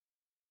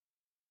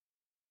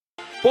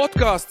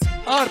Podcasts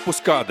ārpus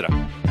kadra.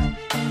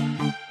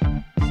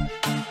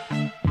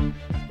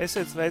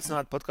 Esiet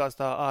sveicināti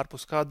podkāstā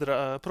ārpus kadra.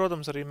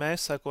 Protams, arī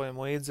mēs sekojam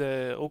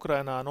līdzi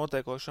Ukrainā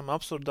notiekošam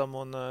absurdam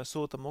un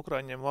sūtam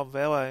Ukraiņiem labu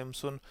vēlējumus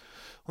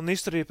un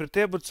izturību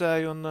pret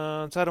iebrucēju un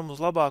ceram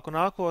uz labāku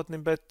nākotni,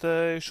 bet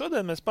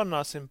šodien mēs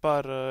parunāsim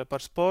par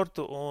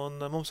sportu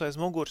un mums aiz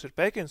muguras ir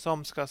Pekinas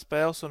Olimpiskās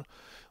spēles un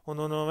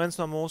viens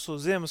no mūsu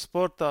ziemas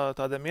sportā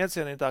tādiem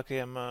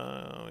iecienītākiem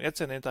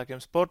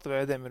sporta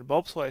veidiem ir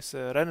bobslejs,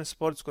 renes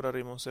sports, kur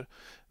arī mums ir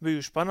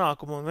bijuši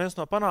panākumi. Un viens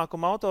no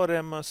panākuma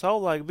autoriem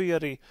savulaik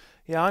bija arī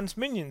Jānis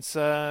Miņins,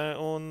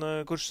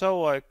 kurš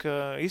savulaik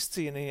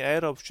izcīnīja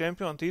Eiropas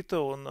čempionu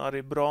titulu un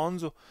arī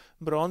bronzu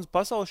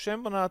pasaules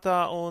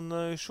čempionātā.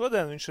 Un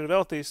šodien viņš ir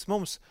veltījis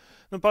mums.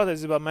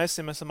 Patiesībā mēs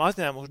esam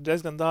atņēmuši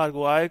diezgan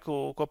dārgu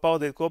laiku, ko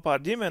pavadīt kopā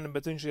ar ģimeni,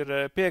 bet viņš ir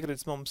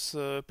piekritis mums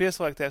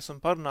pieslēgties un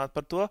parunāt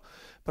par to,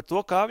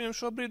 kā viņam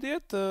šobrīd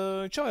iet.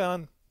 Čau,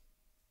 Jāni!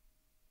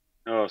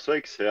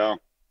 Sveiks, jā.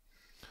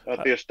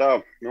 Tieši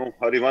tā.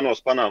 Arī manos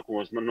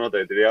panākumos man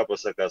noteikti ir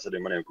jāpasakās arī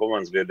maniem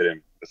komandas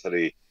biedriem, kas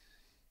arī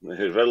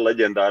ir vēl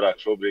leģendārāk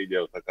šobrīd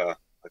jau. Tā kā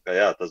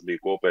jā, tas bija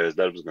kopējais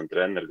darbs gan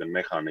treneru, gan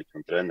mehāniķu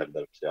un treneru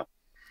darbs, jā.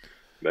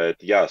 Bet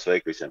jā,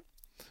 sveiki visiem!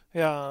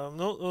 Jā,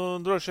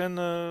 droši vien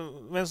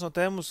viens no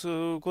tēmas,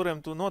 kuriem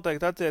tu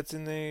noteikti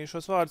attiecini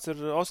šos vārdus,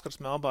 ir Oskars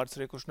Melbārds,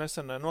 arī, kurš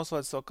nesen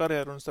noslēdz savu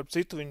karjeru, un starp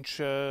citu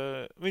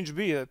viņš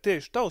bija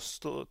tieši tavs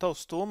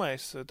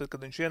stūmējs, tad,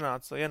 kad viņš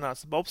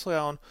ienāca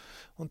bobslejā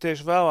un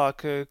tieši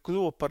vēlāk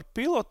kļuva par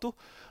pilotu,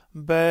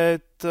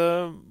 bet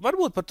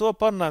varbūt par to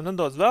parunājam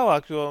nedaudz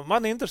vēlāk, jo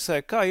mani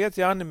interesē, kā iet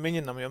Jānim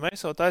Miņinam, jo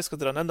mēs jau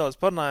taizkadrā nedaudz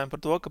parunājam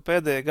par to, ka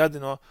pēdējie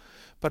gadi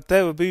par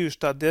tevi bijuši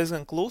tādi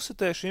diezgan klusi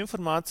tieši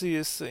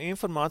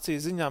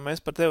informācijas ziņā.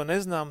 Mēs par tevi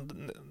nezinām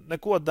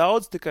neko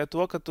daudz, tikai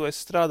to, ka tu esi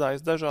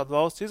strādājis dažādu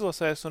valsts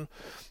izlasēs un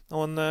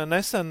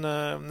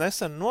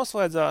nesen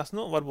noslēdzās,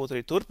 varbūt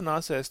arī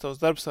turpināsies tavs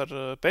darbs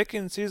ar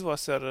Pekinas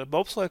izlasi, ar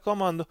bobsleja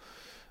komandu.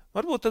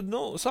 Varbūt tad,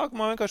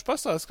 sākumā vienkārši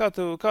pastāsti,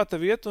 kā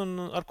tev iet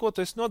un ar ko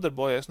tu esi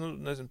nodarbojies,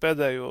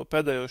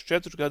 pēdējos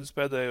 4 gadus,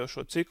 pēdējo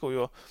šo ciklu,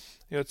 jo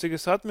cik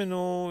es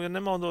atminu, ja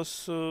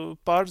nemaldos,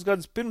 pāris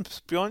gadus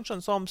pirms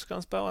Pjončanas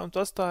Olimpiskajām spēlēm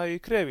tu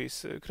atstāji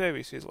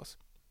Krievijas izlasi.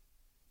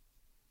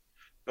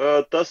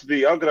 Tas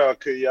bija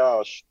agrāk, jā,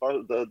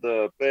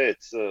 pēc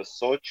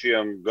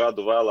Sočiem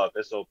gadu vēlāk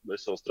es jau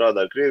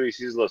strādāju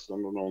Krievijas izlasi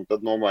un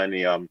tad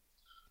nomainīja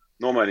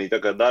tā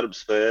kā darba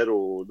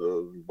sfēru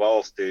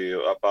valstī,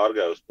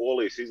 pārgāju uz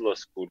Polijas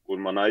izlasi, kur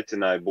man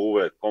aicināja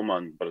būvēt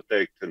komandu, var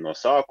teikt, no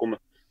sākuma.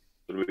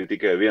 Tur bija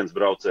tikai viens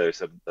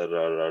braucējs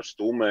ar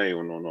stūmēju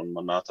un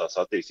man nācās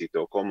attīstīt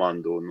to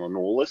komandu no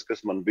nulles,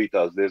 kas man bija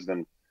tās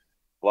diezgan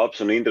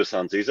labs un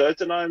interesants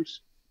izaicinājums.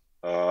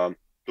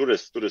 Tur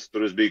es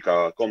biju kā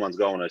komandas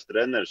galvenais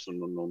treneris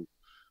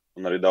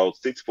un arī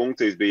daudz citas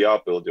funkcijas bija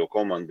jāpild, jo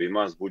komanda bija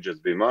maz,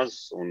 budžets bija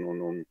maz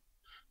un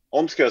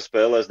Olimpiskajās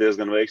spēlēs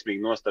diezgan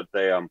veiksmīgi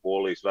nostartējām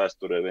Polijas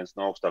vēsturē viens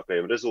no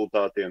augstākajiem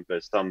rezultātiem.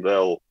 Pēc tam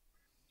vēl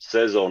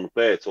sezonu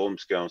pēc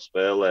Olimpiskajām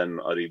spēlēm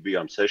arī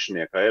bijām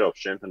sešnieka Eiropas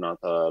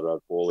čempionātā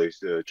ar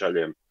Polijas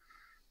čaļiem.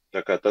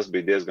 Tā kā tas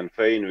bija diezgan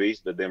feini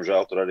viss, bet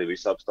diemžēl tur arī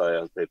viss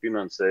apstājās pie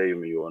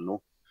finansējumi, jo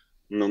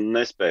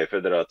nespēja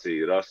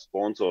federācija rast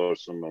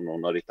sponsors un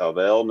arī tā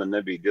vēlme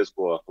nebija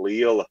diezko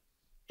liela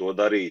to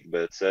darīt,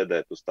 bet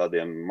sēdēt uz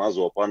tādiem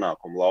mazo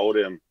panākumu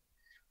lauriem.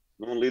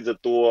 Līdz ar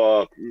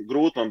to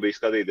grūti man bija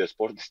skatīties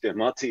sportistiem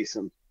acīs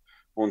un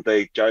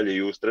teikt, čaļi,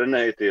 jūs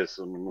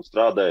trenējaties un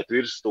strādājat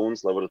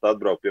virsstundas, lai varat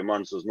atbraukt pie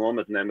manis uz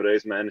nometnēm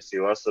reiz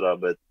mēnesī vasarā,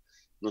 bet,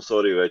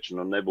 sorry, veči,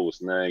 nebūs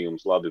ne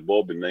jums labi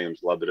bobi, ne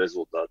jums labi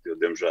rezultāti, jo,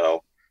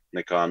 diemžēl,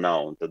 nekā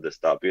nav. Un tad es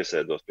tā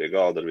piesēdos pie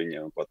galda ar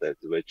viņiem un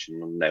pateicu, veči,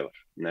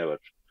 nevar.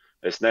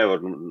 Es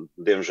nevaru,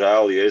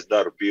 diemžēl, ja es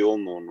daru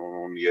pilnu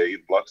un ja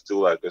ir blakus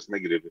cilvēki, kas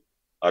negrib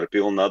ar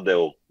pilnu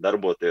atdevu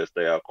darboties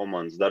tajā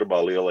komandas darbā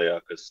lielajā,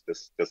 kas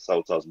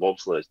saucās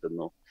bobslejs, tad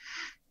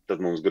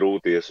mums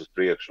grūti ies uz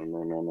priekšu.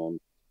 Un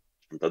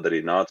tad arī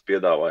nāca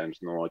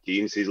piedāvājums no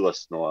Ķīnas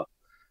izlases, no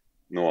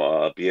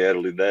Pierre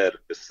Lidera,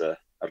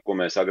 ar ko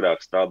mēs agrāk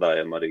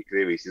strādājam arī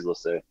Krievijas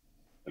izlasē.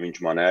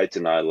 Viņš mani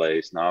aicināja,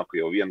 lai es nāku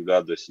jau 1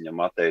 gadu, es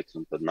viņam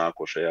atteicu, un tad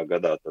nākošajā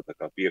gadā tā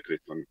kā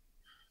piekritu.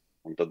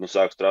 Un tad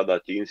sāku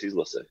strādāt Ķīnas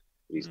izlasē.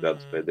 3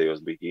 gadus pēdējos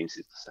bija Ķīnas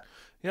izlasē.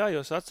 Jā,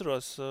 jo es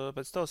atceros,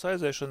 pēc tavas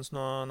aiziešanas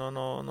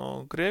no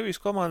Krievijas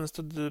komandas,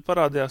 tad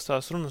parādījās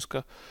tās runas,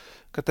 ka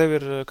tev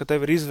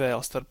ir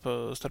izvēle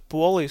starp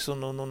Polijas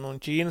un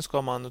Ķīnas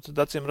komandu.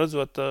 Tad, acīm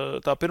redzot,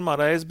 tā pirmā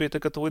reize bija,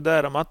 kad tu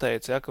Lidēram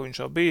atteici, ka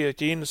viņš jau bija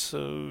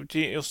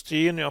uz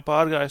Ķīnu jau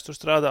pārgājis tur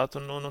strādāt,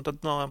 un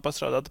tad nolēma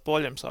pastrādāt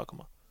poļiem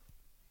sākumā.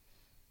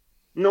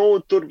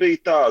 Tur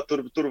bija tā,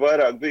 tur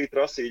vairāk bija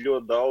prasīja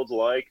ļoti daudz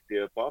laika,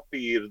 tie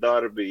papīra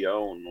darbi, ja,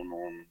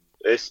 un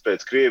es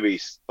pēc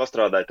Krievijas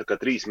pastrādāju tā kā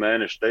 3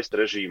 mēnešu testa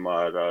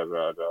režīmā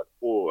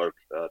ar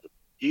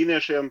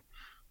ķīniešiem,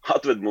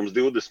 atved mums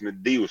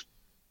 22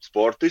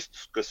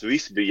 sportistus, kas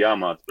visi bija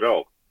jāmāc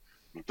braukt.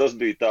 Tas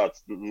bija tāds,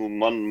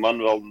 man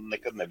vēl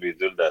nekad nebija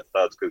dzirdēts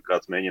tāds, ka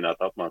kāds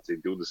mēģinātu apmācīt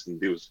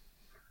 22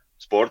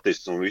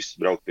 sportists un viss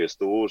braukt pie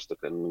stūras. Tā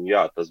kā,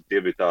 jā, tie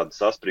bija tādi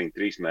saspringti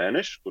 3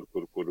 mēneši,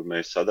 kur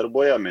mēs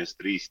sadarbojāmies,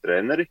 3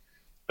 treneri.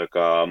 Tā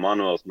kā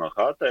Manuels no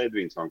HT,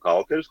 Edvīns van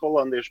Kalkeris,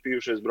 holandiešu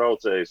bijušais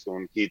braucējs,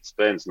 un Keits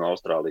Spence no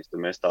Austrālijas. Tad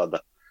mēs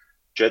tāda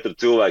 4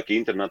 cilvēki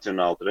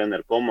internacionāli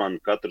treneru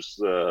komandu, katrs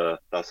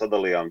tā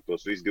sadalījām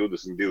tos visus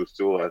 22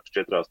 cilvēkus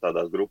 4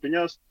 tādās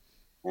grupiņās,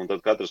 un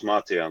tad katrs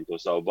mācījām to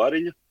savu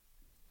bariņu.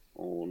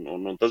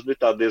 Un tas bija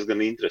tā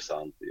diezgan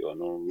interesanti, jo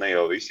ne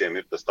jau visiem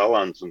ir tas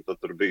talants, un tad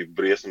tur bija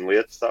briesmu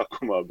lietas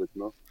sākumā, bet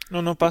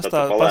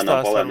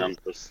palēnām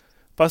tas...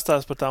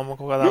 Pastāst par tām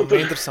kaut kādām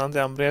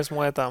interesantām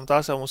briesmu lietām,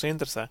 tās jau mums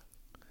interesē.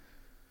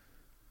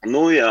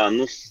 Jā,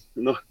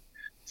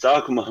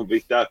 sākumā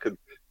bija tā, kad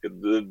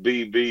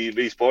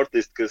bija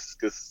sportisti,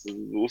 kas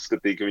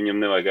uzskatīja, ka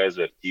viņam nevajag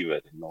aizvērt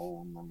ķiveri,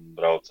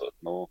 braucot,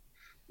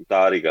 tā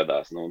arī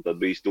gadās. Tad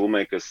bija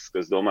stūmēji,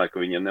 kas domāja,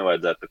 ka viņiem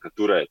nevajadzētu tā kā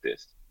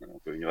turēties,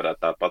 ka viņi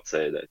varētu tā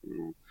patsēdēt.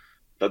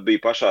 Tad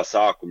bija pašā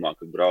sākumā,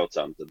 kad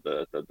braucām,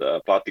 tad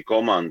pati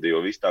komanda,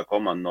 jo viss tā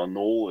komanda no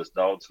nulles,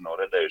 daudz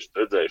nav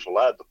redzējuši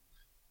ledu.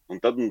 Un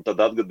tad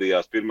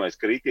atgadījās pirmais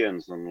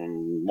kritiens, un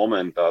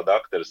momentā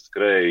dakteris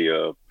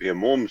skrēja pie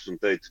mums un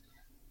teica,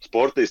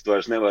 sportisti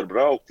vairs nevar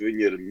braukt,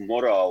 viņi ir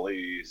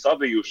morāli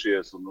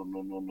sabijušies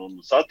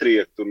un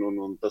satriekt,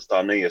 un tas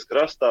tā neies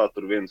krastā,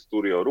 tur viens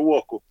tur jau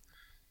roku.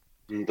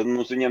 Un tad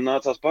mums viņiem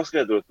nācās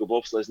paskaidrot, ka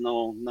bobslejs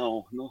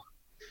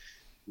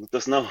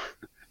tas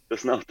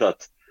nav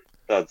tāds,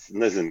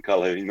 nezinu, kā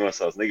lai viņi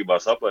nosauc,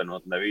 negribās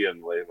apvainot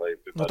nevienu.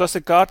 Tas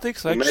ir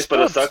kārtīgs veids. Mēs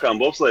parasti sakām,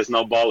 bobslejs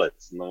nav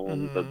balets.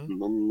 Tad,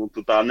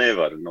 tu tā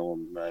nevari.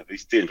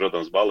 Visi cieņi,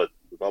 protams,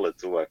 balet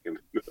cilvēkiem.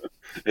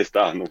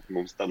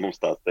 Mums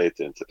tāds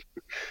teiciens ir,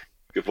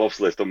 ka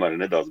bobslejs tomēr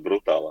ir nedaudz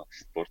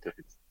brutālāks sports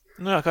veids.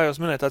 Jā, kā jūs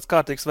minējat, tāds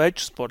kārtīgs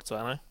veču sports,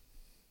 vai ne?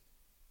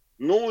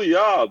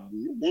 Jā,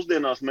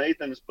 mūsdienās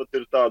meitenes pat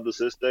ir tādas,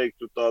 es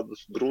teiktu, tādas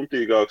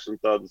gruntīgākas un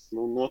tādas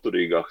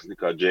noturīgākas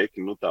nekā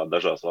džeki, tā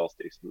dažās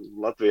valstīs.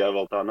 Latvijā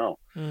vēl tā nav.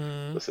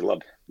 Tas ir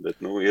labi, bet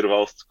ir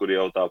valsts, kur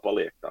jau tā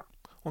paliek tā.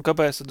 Un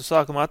kāpēc tu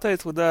sākumā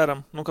atteici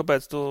lidēram?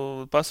 Kāpēc tu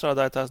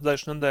pastrādāji tās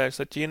dažas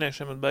nedēļas ar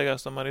ķīniešiem, bet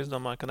beigās tomēr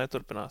izdomāji, ka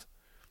neturpinās?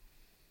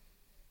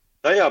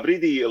 Tajā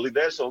brīdī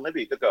Lidersov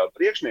nebija tā kā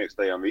priekšnieks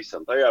tajām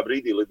visam. Tajā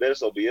brīdī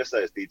Lidersov bija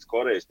iesaistīts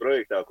Korejas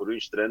projektā, kur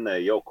viņš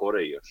trenēja jau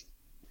korejiešus.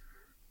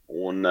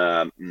 Un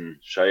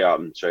šajā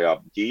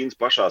Ķīnas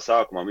pašā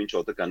sākumā viņš jau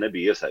tā kā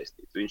nebija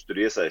iesaistīts. Viņš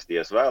tur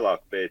iesaistījies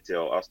vēlāk pēc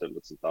jau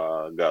 18.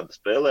 gada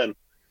spēlēm,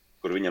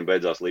 kur viņam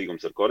beidzās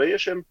līgums ar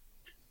korejiešiem.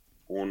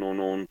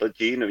 Un tad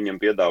Ķīna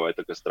viņam piedāvāja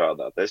tā kā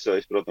strādāt. Es,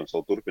 protams,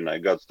 vēl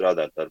turpināju gadu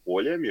strādāt ar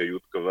poļiem, jo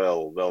jūtu, ka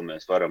vēl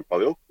mēs varam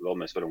pavilkt, vēl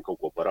mēs varam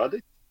kaut ko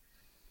parādīt.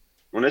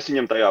 Un es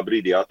viņam tajā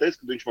brīdī atteicu,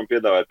 ka viņš man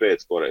piedāvāja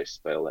pēc Korejas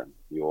spēlēm,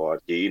 jo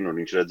ar Ķīnu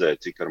viņš redzēja,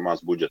 cik ar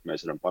maz budžetu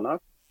mēs varam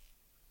panākt.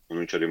 Un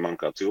viņš arī man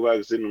kā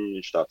cilvēks zina, un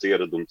viņš tāds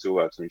ieraduma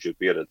cilvēks, viņš ir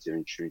pieredzi, ja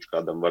viņš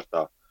kādam var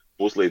tā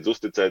puslīdz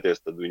uzticēties,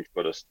 tad viņš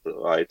parasti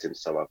aicina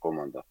savā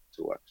komandā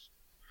cilvēkus,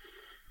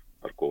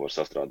 ar ko var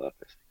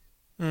sastrādāties.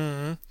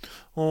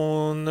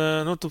 Un,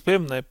 tu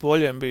pieminēji,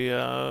 poļiem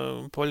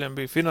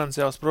bija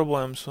finansiāls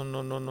problēmas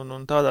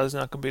un tādā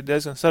ziņā, ka bija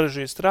diezgan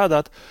sarežģīti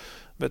strādāt,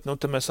 bet,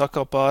 te mēs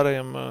atkal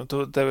pārējam,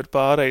 tev ir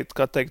pārējīt,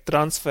 kā teikt,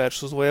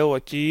 transfers uz lielo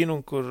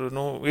Ķīnu, kur,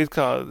 ir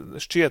kā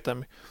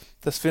šķietami.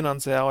 Tas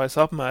finansiālais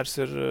apmērs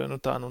ir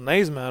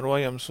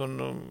neizmērojams un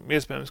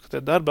iespējams, ka tie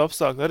darba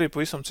apstākļi arī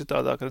pavisam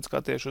citādāk, redz, kā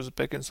tieši uz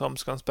Pekinas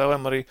Olimpiskajām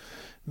spēlēm arī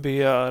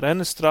bija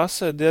Rennes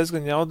trase,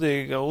 diezgan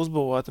jaudīga,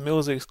 uzbūvēta,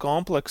 milzīgs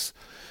komplekss.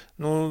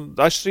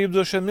 Atšķirība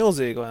droši vien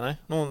milzīga, vai ne?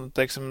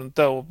 Teiksim,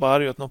 tev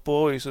pārējot no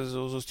Polijas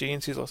uz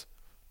Ķīnas izlasi.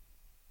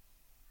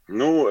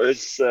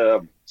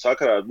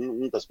 Sakarā,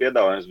 tas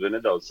piedāvājums bija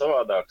nedaudz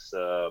savādāks.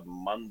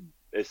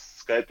 Es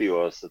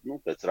skaitījos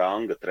pēc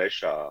ranga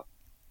 3.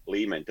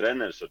 līmeņa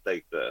treneris, var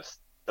teikt,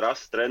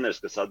 trases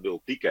treneris, kas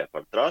atbild tikai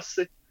par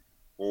trasi,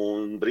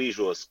 un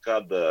brīžos,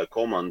 kad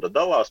komanda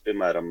dalās,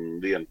 piemēram,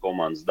 viena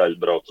komandas daļa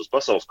brauc uz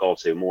pasaules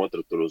kausiem,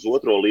 otra tur uz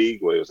otro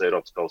līgu, vai uz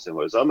Eiropas kausiem,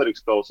 vai uz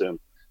Amerikas kausiem,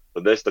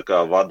 tad es tā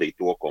kā vadīju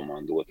to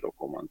komandu, otro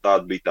komandu.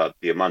 Tādi bija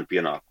tie mani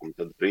pienākumi.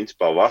 Tad,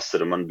 principā,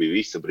 vasara man bija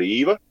visa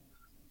brīva,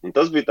 un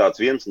tas bija tāds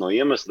viens no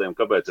iemesliem,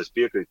 kāpēc es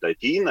piekrītu tai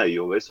Ķīnai,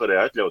 jo es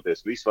varēju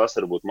atļauties visu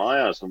vasaru būt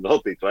mājās un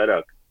veltīt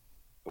vairāk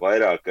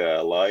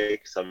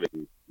laika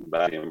saviem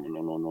bērniem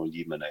un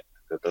ģimenei.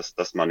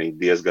 Tas manī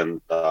diezgan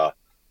tā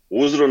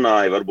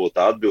uzrunāja, varbūt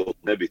tā atbilde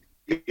nebija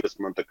tīras,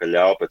 man tā kā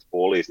ļauj pēc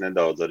Polijas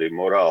nedaudz arī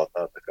morāli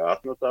tā kā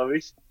atnotā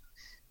visu,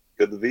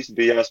 kad viss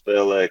bija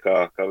jāspēlē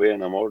kā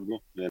vienam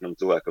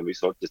cilvēkam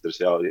visu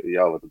orķestris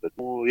jāvada. Bet,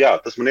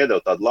 tas man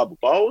iedeva tādu labu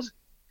pauzi,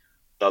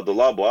 tādu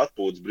labu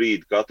atpūtas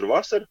brīdi katru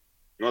vasaru,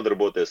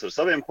 nodarboties ar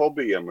saviem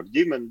hobijiem, ar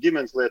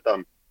ģimenes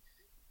lietām.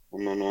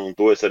 Un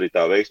to es arī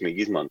tā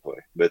veiksmīgi izmantoju.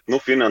 Bet,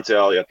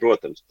 finansiāli, jā,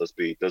 protams, tas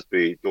bija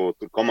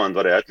tu komanda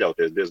varēja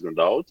atļauties diezgan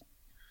daudz.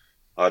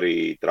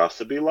 Arī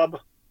trase bija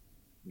laba.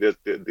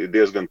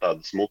 Diezgan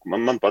tāda smuka.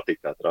 Man patīk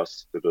tā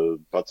trase.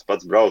 Tur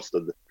pats brauc,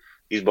 tad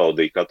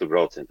izbaudīju katru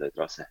braucienu tajā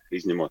trasē,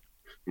 izņemot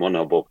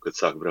monobobu, kad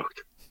sāk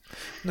braukt.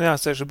 Nu jā,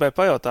 es tieši gribēju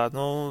pajautāt,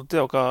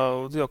 tev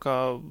kā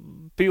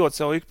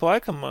pilots jau ik pa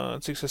laikam,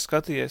 cik es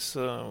skatījies,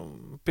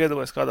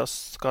 piedalījies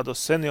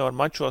kādos senioru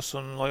mačos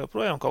un lai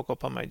joprojām kaut ko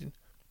pamēģini.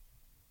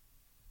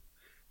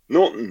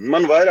 Nu,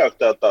 man vairāk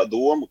tā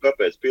doma,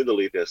 kāpēc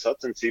piedalīties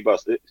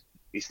sacensībās,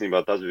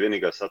 īstenībā tās bija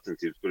vienīgās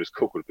sacensības, kur es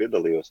kaut kur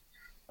piedalījos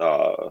tā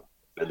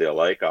pēdējā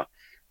laikā.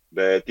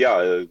 Bet jā,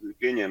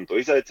 pieņēmu to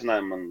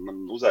izaicinājumu,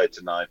 man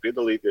uzaicināja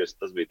piedalīties,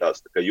 tas bija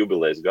tāds tā kā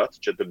jubilejas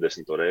gads,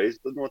 40. reizi,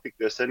 tad notika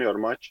tie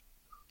senioru mači.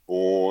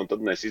 Un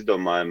tad mēs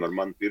izdomājam ar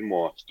manu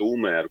pirmo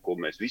stūmē, ar ko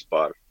mēs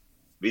vispār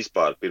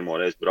pirmo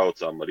reizi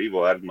braucām ar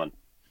Ivo Erdmanu,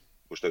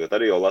 kurš tagad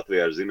arī jau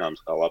Latvijā ir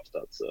zināms kā labs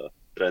tāds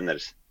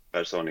treneris,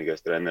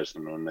 personīgais treneris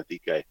un ne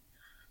tikai.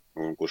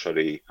 Un kurš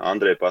arī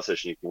Andrei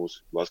Pasečņik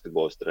mūsu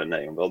basketbolis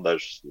trenēja un vēl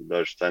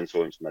dažus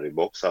censoņus un arī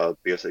boksā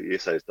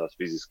iesaistās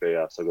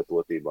fiziskajā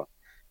sagatavotībā.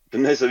 Tad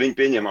mēs ar viņu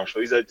pieņēmām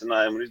šo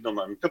izaicinājumu un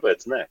izdomājām,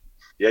 kāpēc ne?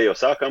 Ja jau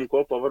sākām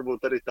kopā,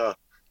 varbūt arī tā,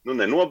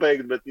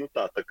 nenobeigt, bet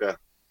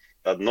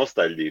tāda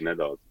nostalģija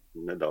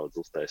nedaudz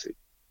uztaisīt.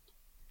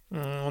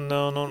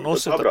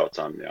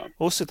 Pabraucām, jā.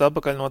 Uzsit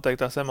atpakaļ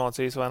noteikti tās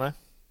emocijas, vai ne?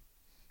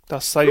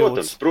 Tās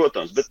sajūtas.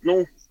 Protams,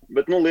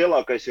 bet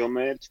lielākais jau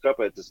mērķis,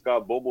 kāpēc es kā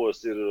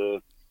bobos ir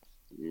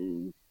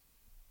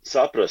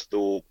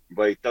saprastu,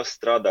 vai tas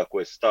strādā,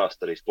 ko es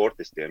stāstu arī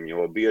sportistiem,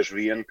 jo bieži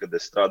vien, kad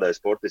es strādāju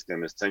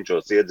sportistiem, es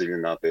cenšos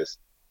iedziļināties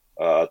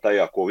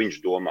tajā, ko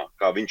viņš domā,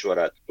 kā viņš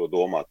varētu to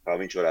domāt, kā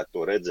viņš varētu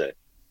to redzēt,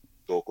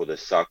 to, ko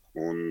es saku.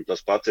 Un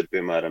tas pats ir,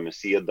 piemēram,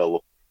 es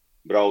iedalu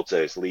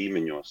braucējs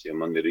līmeņos. Ja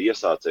man ir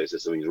iesācējs,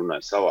 es viņu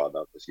runāju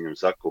savādāk. Es viņam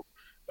saku,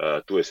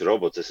 tu esi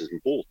robots, es esmu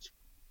pults.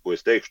 Ko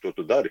es teikšu, to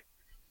tu dari.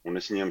 Un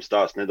es viņam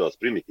stāstu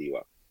nedaudz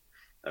primitīvāk.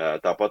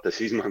 Tāpat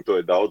es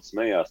izmantoju daudz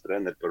smējās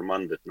treneri par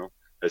mani, bet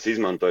es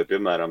izmantoju,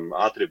 piemēram,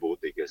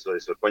 atribūtīgi. Es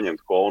varu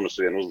paņemt konus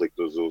vienu uzlikt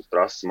uz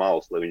trases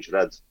malas, lai viņš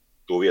redz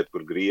to vietu,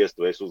 kur griezt,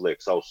 vai es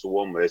uzlieku savu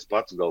somu, vai es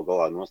pats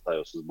galā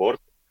nostājos uz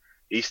borta,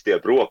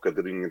 izstiep roku,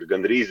 kad viņi ir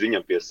gandrīz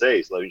viņam pie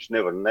sejas, lai viņš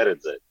nevar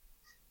neredzēt.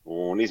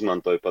 Un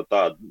izmantoju pat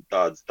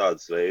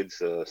tādas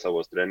veidus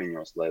savos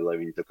treniņos, lai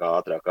viņi tā kā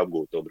ātrāk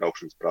apgūtu to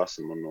braukšanas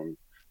prasmu un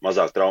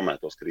mazāk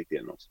traumētos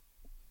kritienos.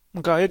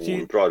 Kā ir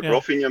un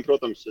profiņiem,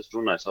 protams, es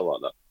runāju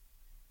savādāk.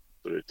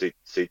 Tur ir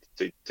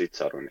cits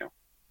saruna jau.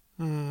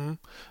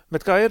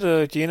 Bet kā ir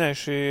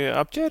ķīnieši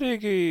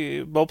apķērīgi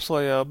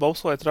bobsleja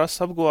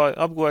trases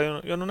apgoja,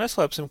 jo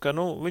neslēpsim, ka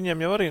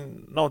viņiem jau arī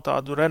nav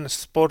tādu renes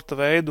sporta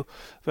veidu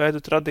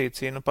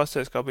tradīciju.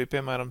 Pasties, kā bija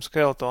piemēram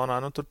skeletonā,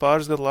 tur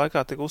pāris gadu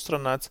laikā tika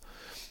uzrunāts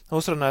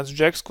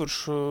Džeks,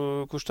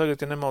 kurš tagad,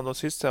 ja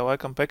nemaldos, izcēla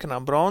laikam Pekinā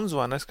bronzu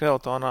vai ne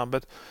skeletonā,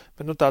 bet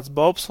tāds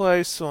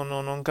bobslejs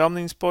un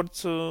kamniņu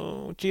sports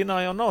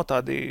Ķīnā jau nav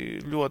tādi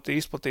ļoti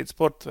izplatīti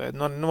sporta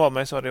veidi.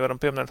 Mēs arī varam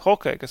pieminēt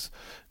hokeju, kas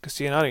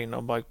Ķīnā arī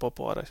nav baigi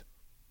populārais.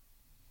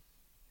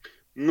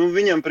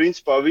 Viņam,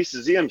 principā, visi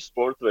ziemas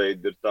sporta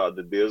veidi ir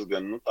tādi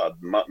diezgan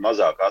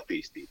mazāk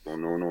attīstīti.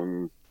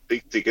 Un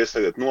cik es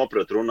tagad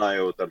nopratu,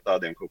 runājot ar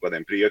tādiem kaut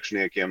kādiem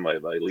priekšniekiem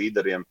vai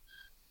līderiem,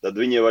 tad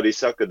viņi jau arī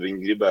saka, ka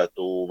viņi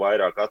gribētu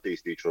vairāk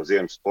attīstīt šo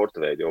ziemas sporta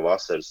veidu, jo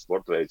vasaras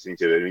sporta veidus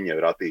viņi jau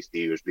ir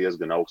attīstījuši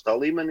diezgan augstā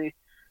līmenī,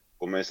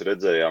 ko mēs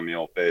redzējām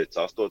jau pēc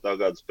 8.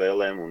 gada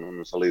spēlēm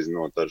un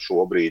salīdzinot ar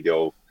šobrīd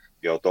jau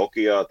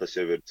Tokijā, tas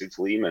jau ir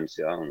cits līmenis,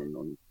 jā,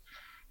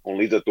 un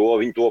līdz ar to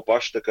viņi to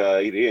paši tā kā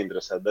ir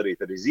ieinteresēti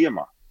darīt arī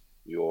ziemā,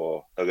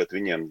 jo tagad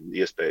viņiem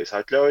iespējas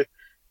atļauj,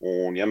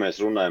 un ja mēs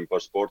runājam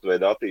par sporta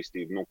veidu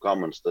attīstību,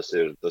 kamans tas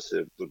ir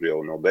tur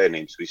jau no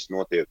bērnības viss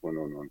notiek,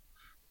 un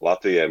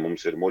Latvijai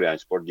mums ir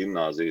Murjāņu sporta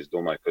ģimnāzijas,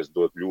 domāju, kas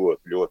dod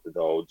ļoti, ļoti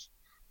daudz,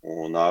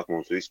 un nāk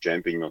mums visi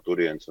čempiņi no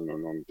turienes,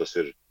 un tas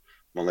ir,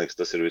 man liekas,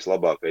 tas ir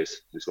vislabākā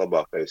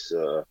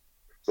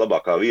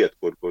vieta,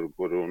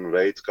 kur un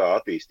veids, kā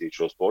attīstīt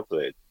šo sporta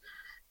veidu.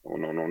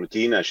 Un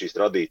Ķīnā šīs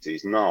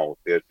tradīcijas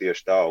nav, tie ir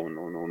tieši tā,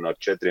 un ar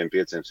 4,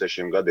 5,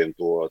 6 gadiem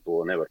to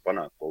nevar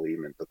panākt po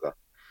līmeni, tā kā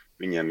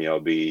viņiem jau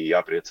bija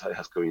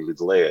jāpriecājās, ka viņi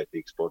līdz lejai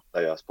tīk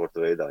tajā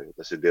sporta veidā, jo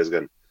tas ir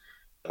diezgan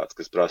tāds,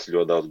 kas prasa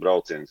ļoti daudz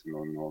brauciens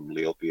un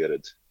liela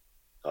pieredze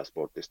kā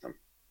sportistam.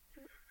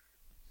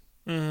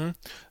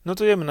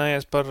 Tu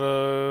ieminējies par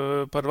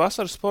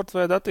vasaras sporta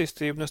veidu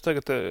attīstību.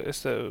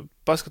 Es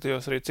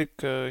paskatījos arī,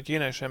 cik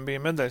ķīniešiem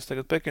bija medaļas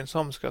tagad Pekinas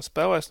Olimpiskajās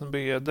spēlēs.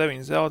 Bija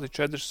 9 zelti,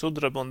 4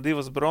 sudraba un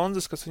 2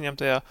 bronzas, kas viņam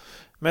tajā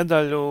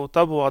medaļu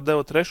tabulā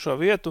deva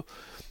 3. vietu.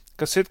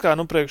 Kas it kā,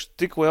 priekš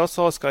tik liels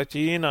valsts kā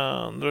Ķīna,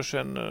 droši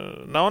vien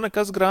nav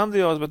nekas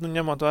grandios, bet,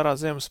 ņemot vērā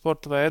ziemas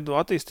sporta veidu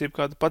attīstību,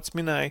 kā tu pats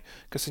minēji,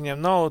 kas viņiem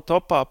nav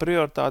topā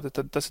prioritāte,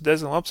 tad tas ir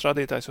diezgan labs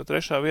rādītājs, jo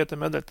 3. vieta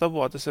medaļu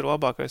tabulā tas ir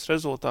labākais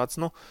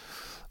rezultāts,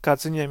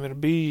 kāds viņiem ir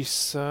bijis,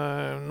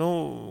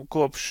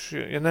 kopš,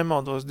 ja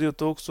nemaldos,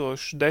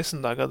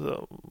 2010. gada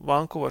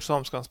Vankūveras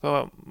Olimpiskajām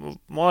spēlēm.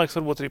 Man liekas,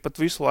 varbūt arī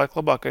pat visu laiku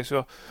labākais,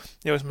 jo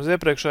vismaz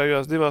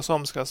iepriekšējos 2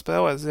 Olimpiskajās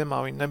spēlēs ziemā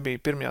viņi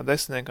nebija pirmajā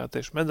desmitniekā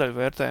tieši medaļu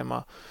vērtējumā.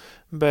 sistēmā.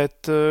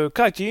 Bet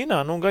kā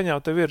Ķīnā, gan jau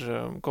tev ir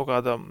kaut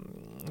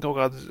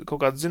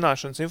kāda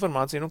zināšanas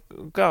informācija,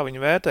 kā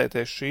viņi vērtē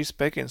tieši šīs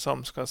Pekinas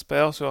Olimpiskās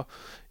spēles, jo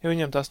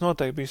viņiem tās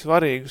noteikti bija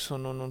svarīgas,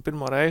 un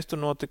pirmo reizi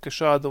tur notika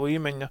šāda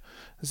līmeņa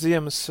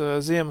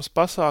ziemas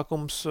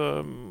pasākums.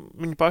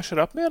 Viņi paši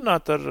ir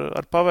apmierināti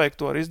ar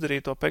paveikto, ar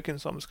izdarīto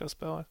Pekinas Olimpiskās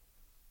spēlēs?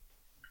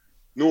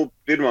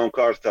 Pirmām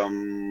kārtām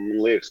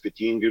liekas, ka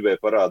Ķīna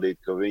gribēja parādīt,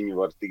 ka viņi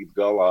var tikt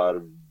galā ar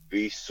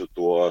visu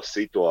to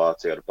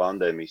situāciju, ar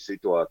pandēmijas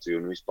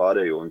situāciju un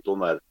vispārējo, un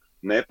tomēr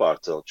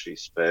nepārcelt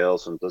šīs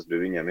spēles, un tas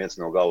bija viņiem viens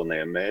no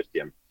galvenajiem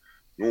mērķiem.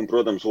 Un,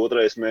 protams,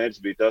 otrais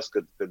mērķis bija tas,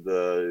 kad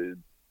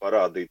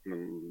parādīt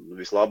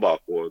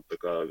vislabāko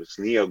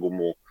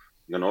sniegumu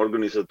gan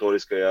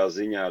organizatoriskajā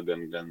ziņā,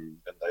 gan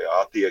tajā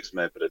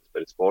attieksmē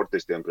pret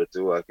sportistiem, pret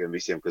cilvēkiem,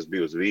 visiem, kas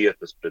bija uz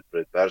vietas,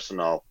 pret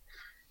personālu.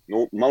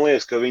 Man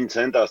liekas, ka viņi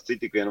centās cik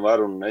tik vien var,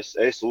 un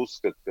es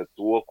uzskatu, ka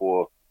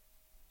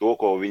to,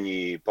 ko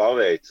viņi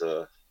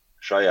paveica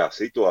šajā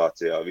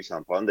situācijā,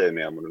 visām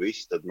pandēmijām un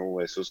viss, tad,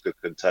 es uzskatu,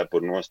 ka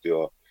cepur nost,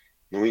 jo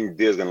viņi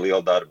diezgan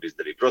lielu darbu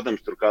izdarīja.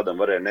 Protams, tur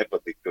kādam varēja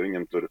nepatikt, ka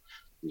viņam tur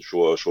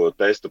šo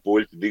testu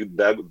puļķi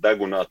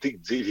degunā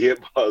tik dziļi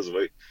iebāz,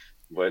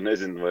 vai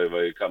nezinu,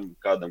 vai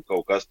kādam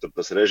kaut kas tur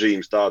tas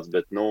režīms tāds,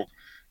 bet,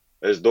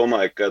 es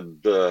domāju, ka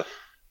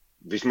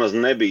vismaz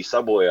nebija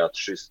sabojāts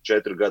šis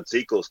 4 gadu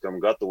cikls, kam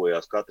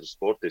gatavojās katrs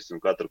sportists un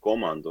katra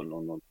komanda,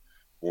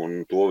 un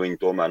to viņi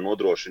tomēr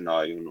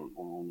nodrošināja,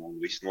 un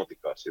viss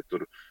notikās. Ja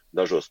tur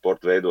dažos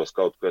sporta veidos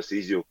kaut kas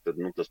izjūgt, tad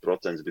tas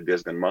procents bija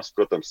diezgan mazs.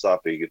 Protams,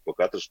 sāpīgi ir pa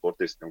katru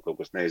sportistam, kaut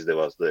kas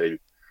neizdevās dēļ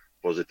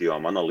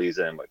pozitīvām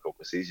analīzēm vai kaut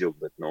kas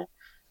izjūgt, bet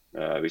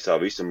visā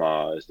visumā,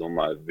 es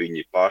domāju,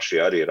 viņi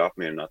paši arī ir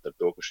apmierināti ar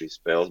to, ka šīs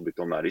spēles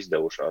bija tomēr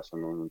izdevušās,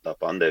 un tā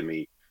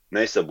pandēmija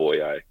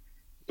nesabojāja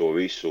to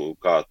visu,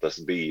 kā tas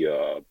bija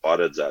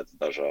paredzēts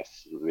dažās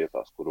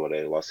vietās, kur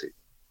varēja lasīt.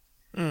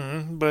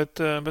 Bet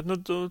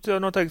tu jau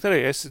noteikti arī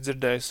esi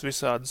dzirdējis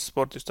visādas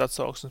sportistu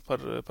atsauksmes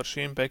par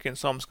šīm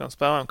Pekinas Olimpiskām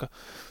spēlēm, ka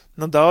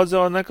daudz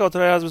jau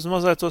nekautrējās, bet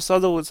mazliet to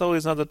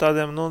salīdzināt ar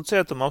tādiem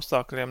cietuma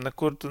apstākļiem.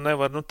 Nekur tu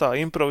nevar tā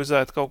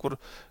improvizēt, kaut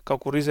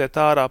kur iziet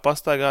ārā,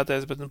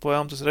 pastaigāties, bet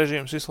pojām tas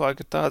režīms visu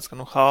laiku ir tāds, ka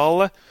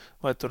halle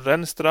vai tur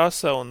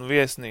Renestrase un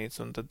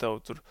viesnīca, un tad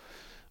tev tur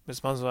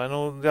vismaz vai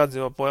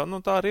jādzīvo projām,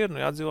 tā arī ir,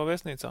 jādzīvo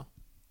viesnīcā.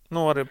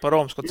 Arī par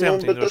Romisko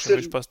ciematiņu droši vien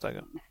viņš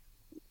pastaigā.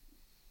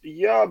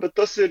 Jā, bet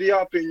tas ir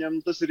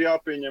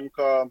jāpieņem,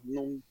 kā,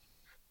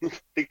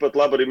 tikpat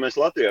labi arī mēs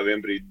Latvijā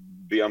vienbrīd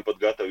bijām pat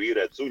gatavi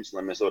īrēt suņus,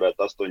 lai mēs varētu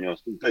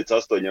pēc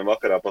 8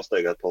 vakarā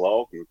pastaigāt pa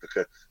lauku.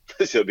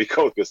 Tas jau bija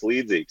kaut kas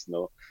līdzīgs.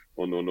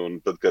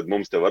 Un tad, kad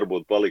mums te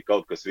varbūt palika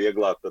kaut kas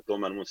vieglāk, tad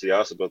tomēr mums ir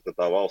jāsaprot, ka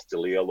tā valsts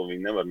ir liela un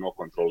viņi nevar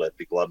nokontrolēt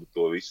tik labi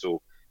to visu,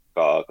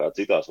 kā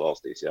citās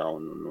valstīs, jā,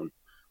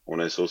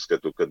 un es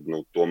uzskatu, ka,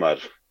 tomēr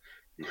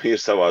ir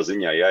savā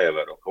ziņā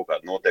jāievēro kaut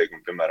kādi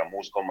noteikumi, piemēram,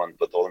 mūsu komanda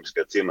pat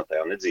Olimpiskajā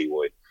ciematā jau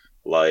nedzīvoja,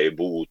 lai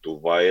būtu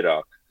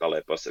vairāk, kā lai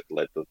pasaka,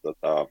 lai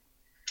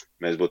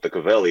mēs būtu tā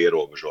kā vēl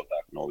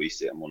ierobežotāk no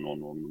visiem,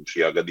 un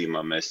šajā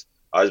gadījumā mēs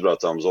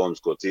aizbraucām uz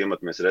Olimpisko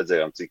ciematu, mēs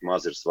redzējām, cik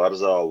maz ir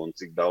svarzāli un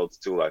cik daudz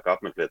cilvēku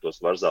apmeklē to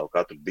svarzāli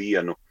katru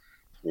dienu,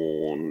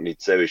 un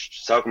it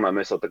sevišķi sākumā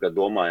mēs jau tā kā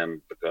domājam,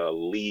 tā kā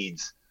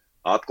līdz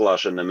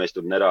atklāšana mēs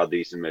tur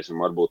nerādīsimies un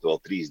varbūt vēl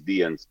 3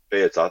 dienas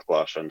pēc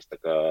atklāšanas tā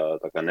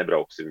kā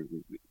nebrauksim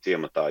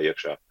ciematā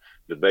iekšā.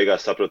 Bet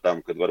beigās sapratām,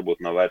 ka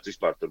varbūt nav vērts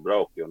vispār tur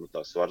braukt, jo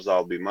tā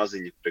svarzāle bija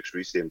maziņa priekš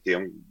visiem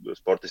tiem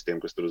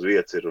sportistiem, kas tur uz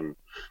vietas ir un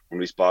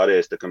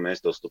vispārējais, tā ka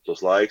mēs tos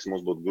laikus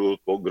mums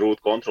būtu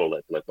grūti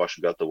kontrolēt, lai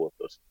paši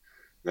gatavotos.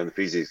 Gan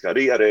fiziski,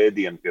 arī ar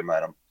ēdienu,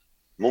 piemēram.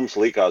 Mums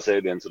likās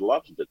ēdiens ir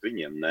labs, bet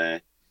viņiem nē.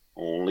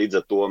 Un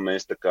līdz ar to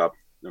mēs tā kā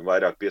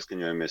vairāk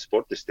pieskaņojamies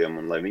sportistiem,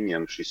 un lai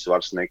viņiem šis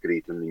svars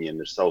nekrīt, un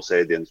viņiem ir savs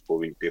ēdiens,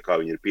 pie kā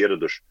viņi ir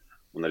pieraduši.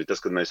 Un arī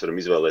tas, kad mēs varam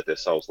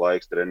izvēlēties savus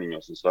laikus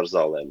treniņos un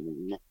svarzālēm,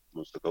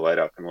 mums tā kā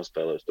vairāk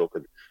nospēlē uz to,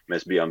 ka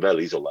mēs bijām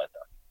vēl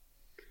izolētāki.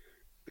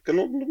 Tā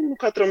kā,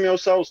 katram jau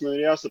savs,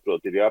 ir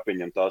jāsaprot, ir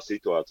jāpieņem tā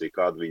situācija,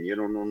 kāda viņi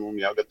ir, un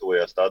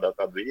jāgatavojas tādā,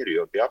 kāda viņi ir,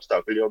 jo tie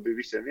apstākļi jau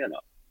bija visiem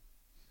vienādi.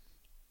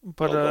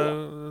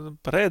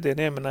 Par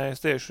ēdienu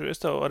ieminējies tieši,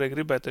 es tev arī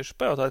gribēju tieši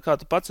pajautāt, kā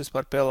tu pats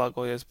vispār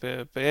pielāgojies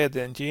pie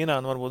ēdienu Ķīnā,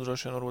 un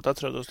varbūt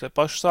atrados tie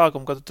paši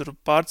sākumi, kad tu tur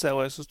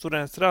pārcēlies uz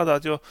turieni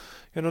strādāt, jo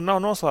nav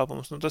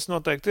noslēpums, tas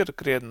noteikti ir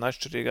krietni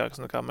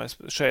atšķirīgāks, nekā mēs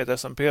šeit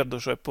esam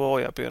pieraduši vai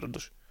Polijā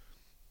pieraduši.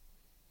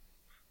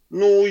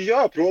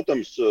 Jā,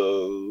 protams,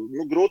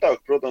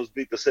 grūtāk, protams,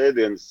 bija tas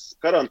ēdiens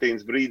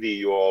karantīnas brīdī,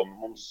 jo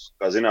mums,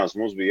 kā zināms,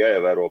 mums bija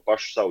jāievēro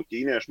pašu savu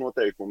ķīniešu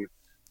noteikumi.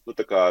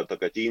 Tā kā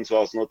Ķīnas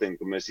valsts noteikumi,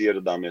 ka mēs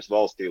ieradāmies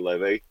valstī, lai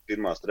veiktu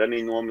pirmās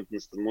treniņu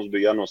nometnes, tad mums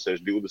bija jānosēž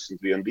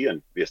 21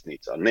 dienu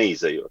viesnīcā,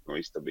 neizejot no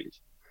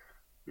istabiņas.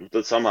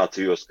 Tad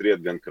samācījos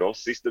skriet gan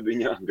kross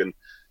istabiņā,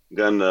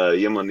 gan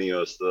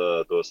iemanījos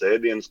tos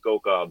ēdienus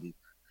kaut kādu.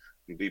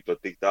 Bija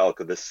pat tik tālu,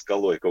 kad es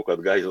skaloju kaut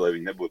kādu gaļu, lai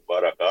viņi nebūtu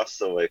pārāk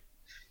asa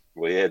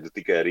vai ēdu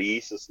tikai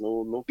rīsas.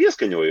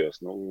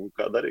 Pieskaņojos,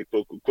 kā darīt,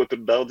 ko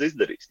tur daudz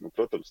izdarīs.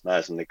 Protams,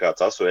 neesmu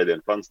nekāds asu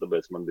ēdienu fans,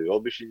 tāpēc man bija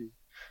vēl bišķi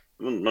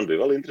Man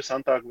bija vēl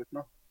interesantāk, bet,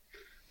 nu,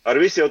 ar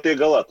visu jau tiek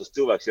galā, tas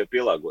cilvēks jau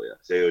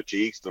pielāgojās. Ja jau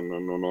čīkst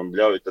un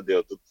ļauj, tad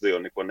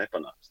jau neko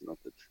nepanāks. Nu,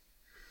 tad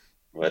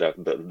vairāk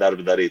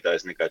darba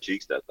darītājs nekā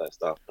čīkstētājs.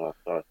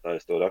 Tā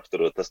es to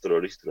raksturotu, tas tur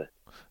var izturēt.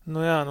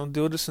 Nu jā,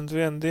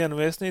 21 dienu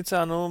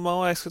viesnīcā,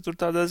 man liekas, ka tur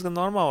tā diezgan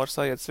normāli var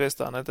sajiet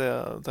sviestā, ne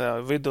tajā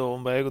vidū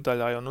un beigu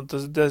daļā, jo,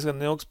 tas ir diezgan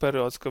ilgs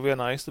periods, ka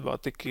vienā istabā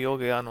tik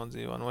ilgi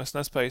jānodzīvo. Es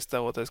nespēju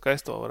iztēloties, ka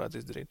es to varētu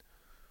izdarīt.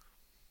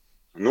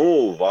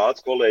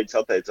 Vācu kolēģis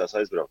atteicās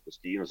aizbraukt uz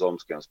Ķīnu uz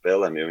Olimpiskajām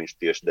spēlēm, jo viņš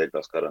tieši dēļ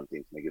tās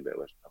karantīnas negribēja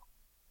vairs braukt.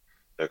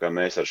 Tā kā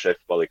mēs ar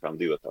šefu palikām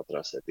divatā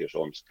trasē tieši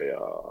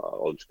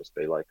Olimpisko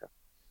spēļu laikā.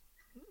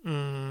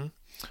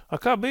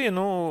 Kā bija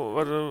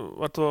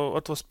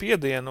ar to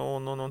spiedienu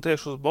un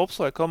tieši uz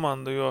bobsleja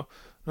komandu, jo,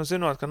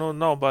 zinot, ka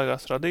nav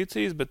baigās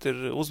tradīcijas, bet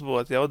ir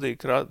uzbūvēta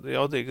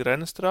jaudīga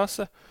Rennes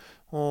trase,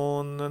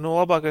 un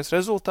labākais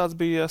rezultāts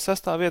bija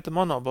 6. vieta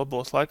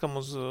monobobos,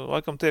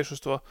 laikam tieši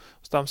uz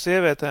tām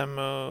sievietēm,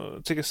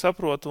 cik es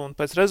saprotu, un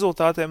pēc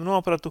rezultātiem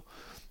nopratu,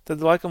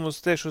 tad laikam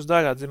tieši uz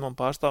daļā dzimuma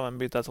pārstāvēm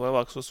bija tāds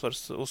lielāks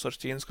uzsvars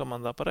Ķīnas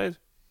komandā,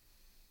 pareizi?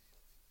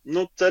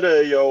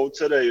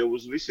 Cerēju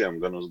uz visiem,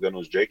 gan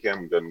uz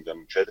džekiem,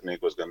 gan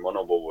četrniekos, gan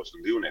monobobos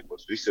un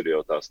divniekos. Visur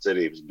jau tās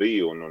cerības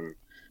bija, un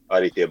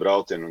arī tie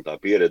braucieni un tā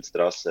pieredze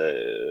trasē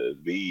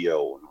bija,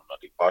 un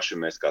arī paši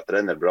mēs kā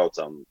treneri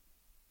braucām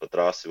pa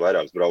trasi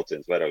vairākus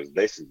braucienus, vairākus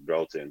 10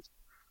 braucienus,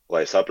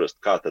 lai saprastu,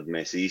 kā tad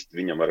mēs īsti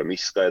viņam varam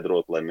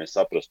izskaidrot, lai mēs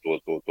saprastu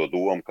to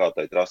domu, kā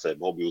tai trasē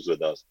bobi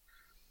uzvedās,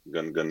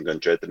 gan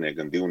četrnieki,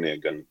 gan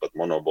divnieki, gan pat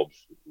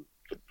monobobs.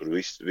 Tur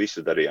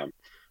visu darījām.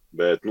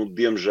 Bet,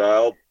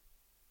 diemžēl,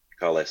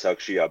 kā lai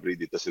saka, šajā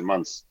brīdī tas ir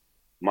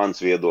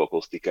mans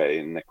viedoklis,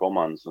 tikai ne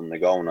komandas un ne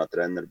galvenā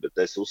trenera, bet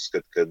es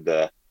uzskatu,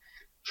 ka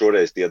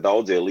šoreiz tie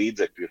daudzie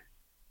līdzekļi,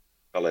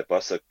 kā lai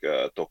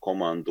pasaka, to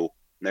komandu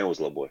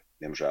neuzlaboja,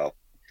 diemžēl.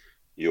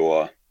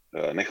 Jo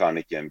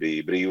mehāniķiem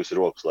bija brīvas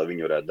rokas, lai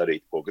viņi varētu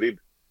darīt, ko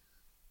grib.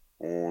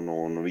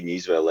 Un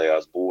viņi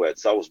izvēlējās būvēt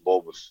savus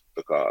bobus,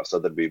 tā kā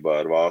sadarbībā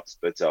ar vācu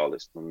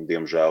speciālistu, un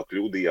diemžēl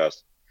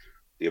kļūdījās.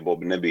 Tie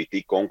bobi nebija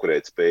tik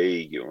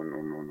konkurētspējīgi,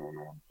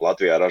 un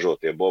Latvijā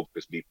ražotie bobi,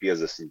 kas bija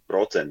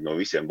 50% no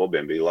visiem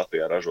bobiem, bija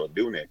Latvijā ražot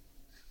divnieki.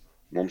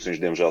 Mums viņš,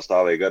 diemžēl,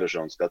 stāvēja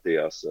garažā un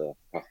skatījās,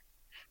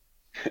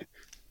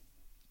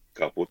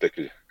 kā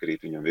putekļi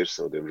krīt viņam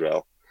virsū,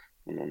 diemžēl,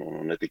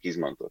 un netika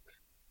izmantot.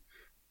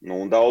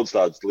 Un daudz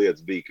tādas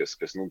lietas bija, kas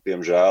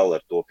diemžēl,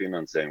 ar to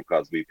finansējumu,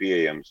 kāds bija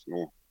pieejams,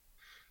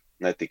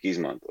 netika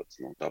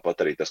izmantots.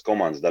 Tāpat arī tas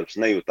komandas darbs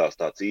nejūtās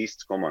tāds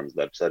īsts komandas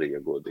darbs arī,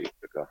 ja godīgi.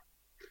 Tā kā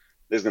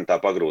diezgan tā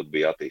pagrūti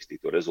bija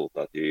attīstīt to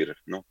rezultātu, ja ir,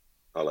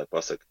 kā lai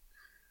pasaka,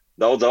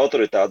 daudz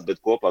autoritātes,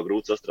 bet kopā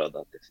grūti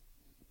sastrādāties.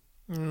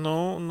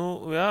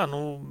 Jā,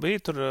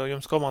 bija tur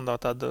jums komandā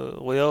tāda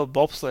liela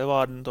bobsleja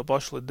vārdi, to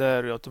pašu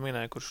lidēru, jau tu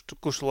minēji,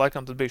 kurš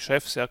laikam tad bija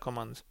šefs,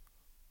 komandas.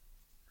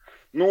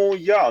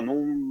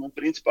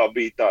 Principā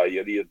bija tā,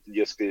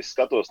 ja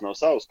skatos no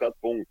savas skatu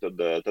punktu,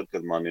 tad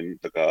kad mani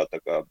tā kā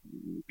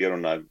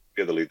pierunāja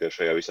piedalīties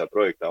šajā visā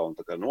projektā un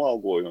tā kā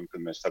noalgoju, un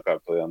kad mēs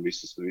sakārtojām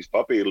visas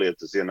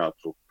papīrlietas,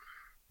 ienācu,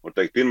 var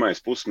teikt,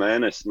 pirmais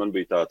pusmēnesis man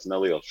bija tāds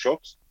neliels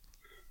šoks,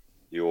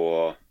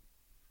 jo,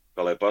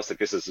 kā lai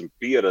pasaka, es esmu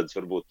pieredzis,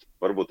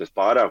 varbūt es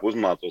pārāk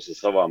uzmātos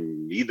ar savām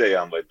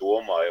idejām vai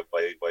domāju,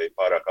 vai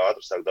pārāk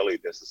ātri sāk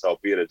dalīties ar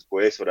savu pieredzi, ko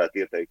es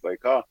varētu ieteikt vai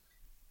kā.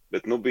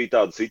 Bet, bija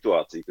tāda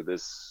situācija, kad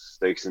es,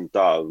 teiksim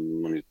tā,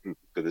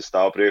 kad es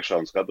stāvu priekšā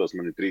un skatos,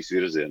 man ir 3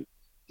 virzieni.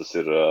 Tas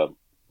ir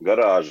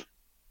garāža,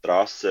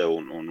 trase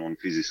un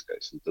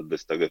fiziskais. Un tad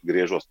es tagad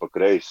griežos pa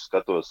kreisu,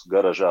 skatos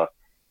garažā,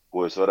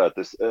 ko es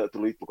varētu,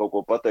 tur līdz pa kaut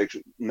ko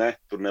pateikšu. Ne,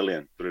 tur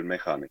nelien, tur ir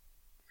mehānika.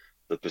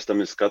 Tad pēc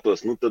tam es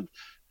skatos, tad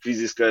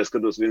fiziskajā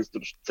skatos, viens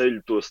tur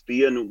ceļ to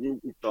stienu,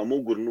 tā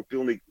muguru,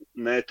 pilnīgi,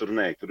 tur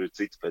ir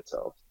cits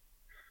speciālists.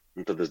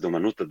 Un tad es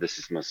domāju, tad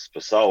es vismaz pa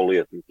savu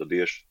lietu, tad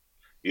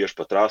iešu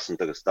pa trasi un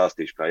tagad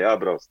stāstīšu, kā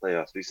jābrauc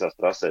tajās visās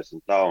trasēs un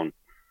tā,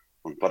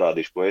 un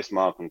parādīšu, ko es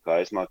māku un kā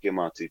es māku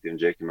iemācīt. Un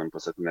džeki man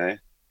pasaka, nē,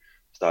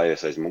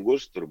 stājies aiz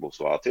muguras, tur būs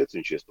vācietis,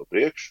 viņš ies pa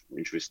priekšu,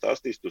 viņš viss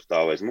stāstīs, tu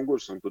stāv aiz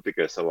muguras un tu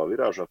tikai savā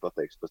virāžā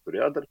pateiksi, kas tur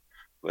jādara,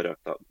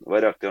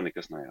 vairāk tev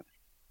nekas nejādara.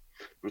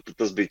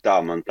 Tas bija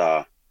tā, man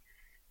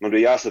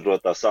bija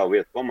jāsaprot tā savu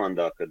vietu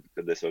komandā, kad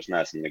es vairs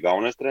neesmu ne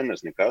galvenais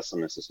treneris, nekas,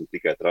 un es esmu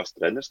tikai trases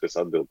treneris, kas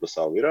atbild par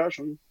savu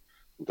virāžu,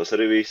 un tas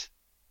arī viss.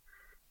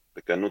 Tā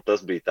kā,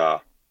 tas bija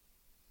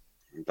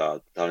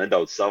tā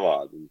nedaudz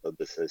savādi. Un tad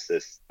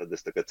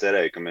es tā kā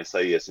cerēju, ka mēs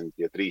saiesim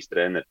tie 3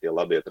 treneri, tie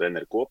labie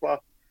treneri kopā.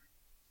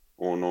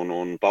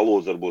 Un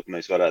palūdzu, varbūt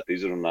mēs varētu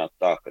izrunāt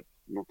tā, ka,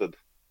 tad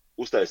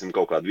uztaisim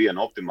kaut kādu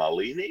vienu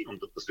optimālu līniju,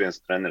 un tad tas viens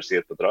treneris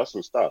iet pa trasi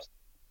un stāst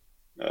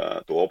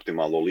to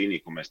optimālo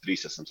līniju, ko mēs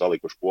 3 esam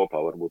salikuši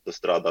kopā. Varbūt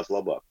tas strādās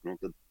labāk.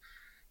 Tad,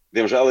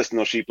 diemžēl es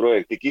no šī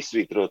projekta tik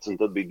izsvītrots,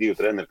 un tad bija 2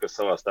 treneri, kas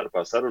savā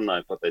starpā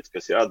sarunāja, pateica,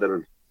 kas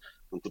jādara.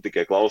 Un tu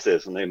tikai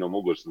klausies un ej no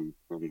muguras un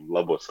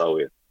labo savu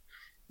vietu.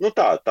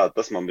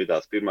 Tas man bija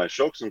tāds pirmais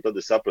šoks, un tad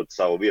es sapratu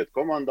savu vietu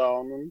komandā,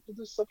 un tad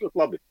es sapratu,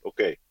 labi,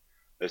 ok.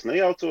 Es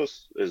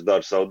nejaucos, es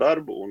daru savu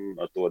darbu, un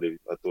ar to arī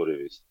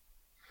viss.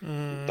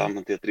 Tā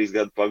man tie 3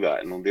 gadi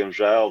pagāja.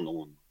 Diemžēl,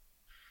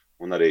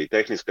 un arī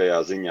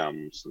tehniskajā ziņā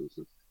mums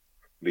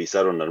bija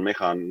saruna ar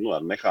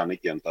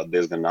mehāniķiem, tā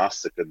diezgan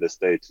asa, kad es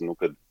teicu,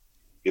 kad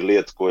ir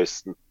lietas, ko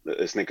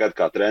es nekad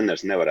kā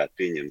treneris nevarētu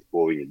pieņemt,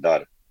 ko viņi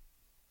dara.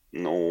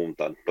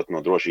 Pat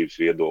no drošības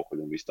viedokļa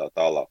un viss tā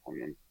tālāk.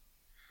 Un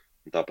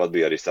tāpat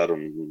bija arī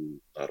saruna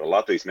ar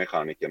Latvijas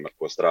mehāniķiem, ar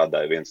ko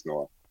strādāja viens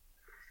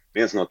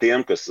no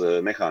tiem,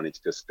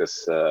 mehāniķis, kas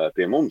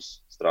pie mums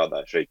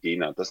strādāja šeit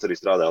Ķīnā. Tas arī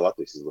strādāja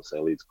Latvijas izlasē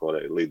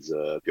līdz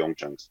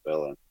Pjongčangas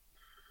spēlēm.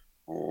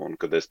 Un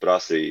kad es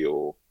prasīju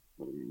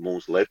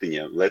mūsu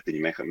letiņu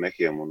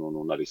mehiem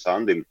un arī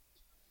Sandim,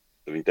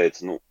 tad viņi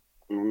teica,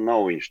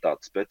 nav viņš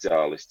tāds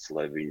speciālists,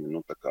 lai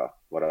viņu tā kā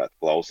varētu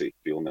klausīt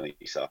pilnīgi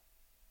īsā.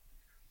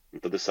 Un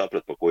tad es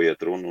sapratu, pa ko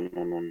iet runa,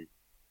 un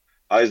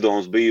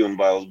aizdoms bija un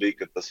bailes bija,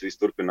 ka tas viss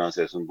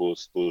turpināsies un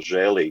būs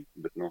žēlīgi,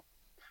 bet,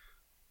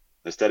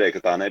 es cerēju,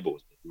 ka tā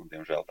nebūs, bet,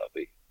 diemžēl tā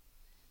bija.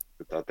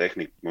 Tā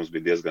tehnika mums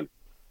bija diezgan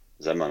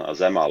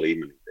zemā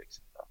līmenī,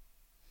 teiksim tā.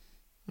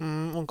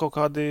 Un kaut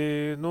kādi,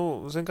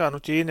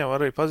 Ķīna jau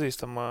arī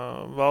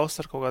pazīstama valsts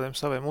ar kaut kādiem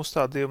saviem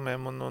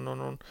uzstādījumiem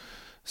un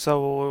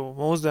savu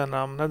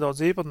mūsdienām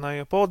nedaudz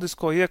īpatnēju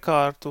politisko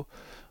iekārtu.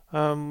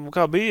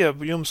 Kā bija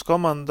jums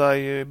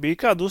komandai, bija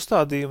kāda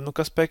uzstādījuma,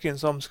 kas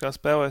Pekinas Olimpiskā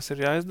spēlēs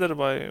ir jāizdara,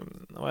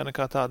 vai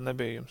nekā tāda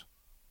nebija jums?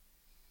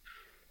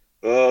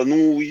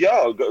 Jā,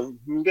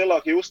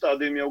 lielākie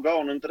uzstādījumi jau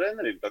galvenam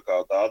trenerim, tā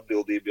kā tā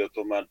atbildība jau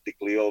tomēr tik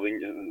liela,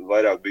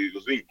 vairāk bija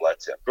uz viņu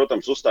pleciem.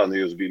 Protams,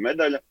 uzstādījums bija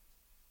medaļa,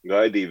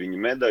 gaidīja viņa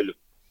medaļu,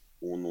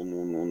 un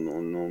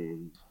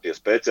tie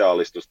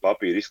speciālisti uz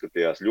papīra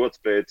izskatījās ļoti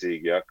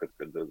spēcīgi, ja, kad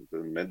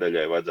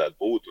medaļai vajadzētu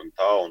būt un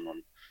tā,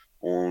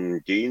 un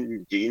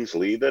Ķīnas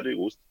līderi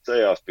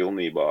uzticējās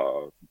pilnībā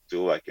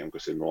cilvēkiem,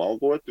 kas ir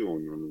noalgoti,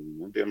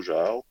 un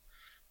diemžēl,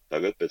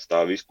 tagad pēc tā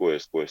visu, ko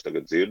es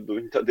tagad dzirdu,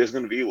 viņi tā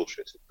diezgan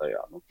vīlušies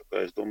tajā. Tā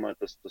kā es domāju,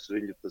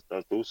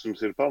 tās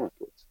dusmas ir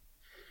pamatots.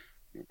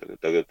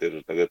 Tagad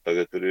ir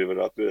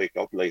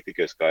atliek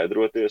tikai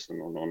skaidroties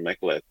un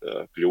meklēt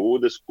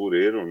kļūdas, kur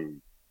ir,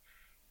 un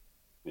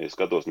ja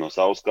skatos no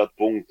savu skatu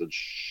punktu, tad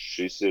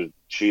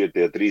šie ir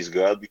tie 3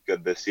 gadi,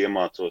 kad es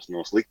iemācos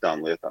no sliktām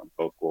lietām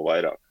kaut ko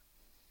vairāk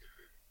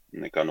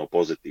nekā no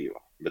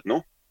pozitīvā. Bet,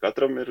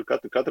 katram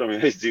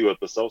ir izdzīvot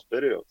pa savus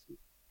periodus.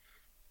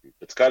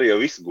 Pēc kara jau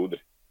viss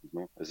gudri.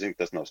 Es zinu,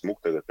 tas nav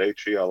smuki tagad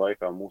teikt šajā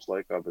laikā, mūsu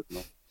laikā, bet,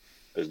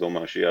 es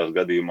domāju, šajās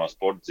gadījumā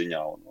sporta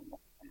ziņā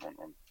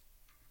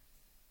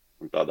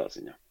un tādā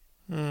ziņā.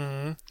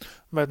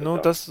 Bet,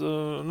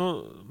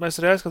 mēs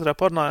arī aizkatrā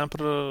parunājām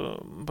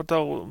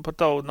par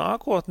tavu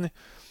nākotni,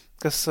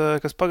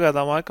 kas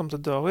pagaidām laikam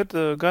tad vēl ir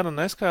gana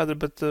neskaidri,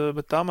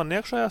 bet tā man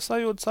iekšējā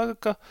sajūta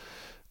saka,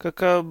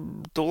 ka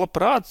tu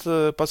labprāt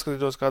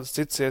paskatītos kādas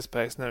citas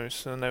iespējas,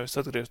 nevis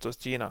atgrieztos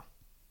Ķīnā.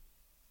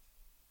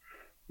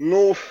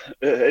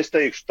 Es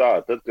teikšu tā,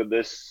 tad,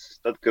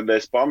 kad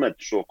es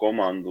pametu šo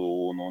komandu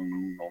un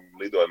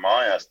lidoju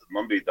mājās, tad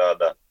man bija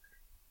tāda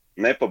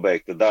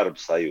nepabeigta darba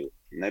sajūta.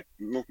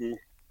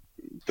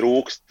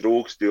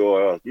 Trūkst, jo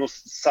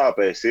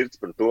sāpēja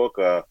sirds par to,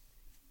 ka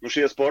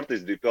šie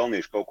sportisti bija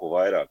pelnījuši kaut ko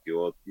vairāk,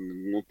 jo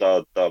tā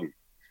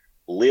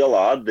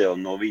lielā atdeva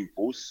no viņa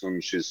puses un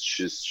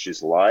šis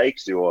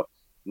laiks, jo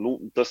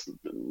tas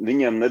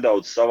viņiem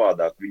nedaudz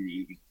savādāk.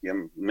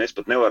 Mēs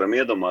pat nevaram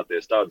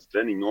iedomāties tādas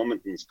treniņu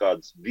nometnes,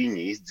 kādas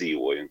viņi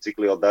izdzīvoja un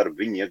cik lielu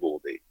darbu viņi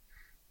ieguldīja.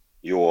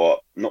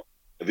 Jo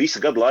visa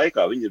gada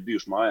laikā viņi ir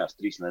bijuši mājās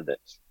 3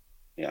 nedēļas.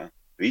 Jā,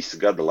 visa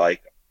gada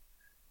laikā.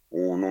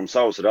 Un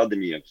savus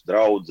radiniekus,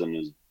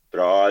 draudzenes,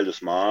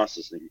 brāļus,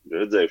 māsas, viņi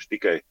redzējuši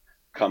tikai,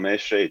 kā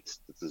mēs šeit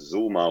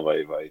Zoomā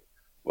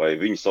vai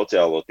viņu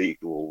sociālo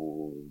tīklu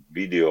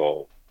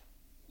video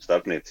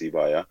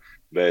starpniecībā, ja?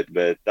 Bet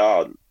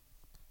tā,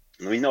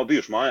 viņi nav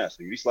bijuši mājās,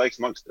 viņi visu laiku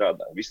smagi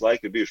strādāja, visu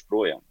laiku ir bijuši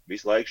projām,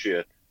 visu laiku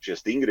šie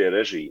stingrie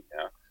režīmi,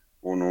 ja?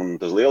 Un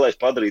tas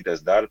lielais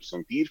padarītais darbs,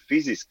 un tīri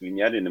fiziski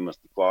viņi arī nemaz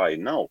tik vāji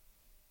nav.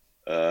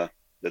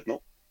 Bet,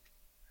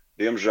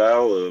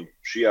 diemžēl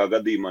šajā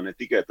gadījumā ne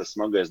tikai tas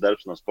smagais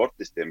darbs no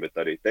sportistiem, bet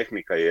arī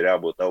tehnikai ir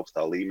jābūt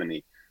augstā līmenī.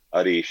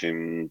 Arī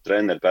šim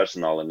treneru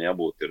personālam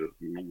jābūt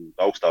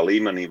augstā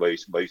līmenī vai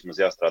vismaz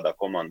jāstrādā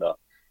komandā.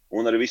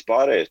 Un arī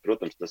vispārējais,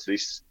 protams,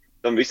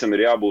 tam visam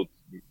ir jābūt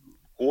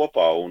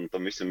kopā un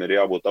tam visam ir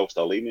jābūt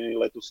augstā līmenī,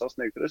 lai tu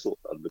sasniegtu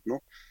rezultātu. Bet,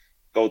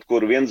 kaut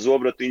kur viens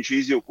zobratiņš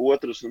izjuka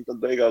otrus, un tad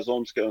beigās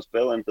Olimpiskajām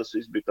spēlēm tas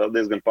viss bija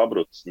diezgan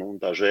pabrucis.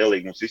 Tā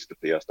žēlīgi mums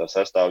izskatījās. Tā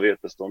 6.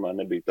 vieta, tas tomēr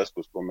nebija tas,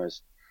 uz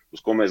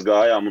ko mēs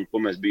gājām un ko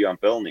mēs bijām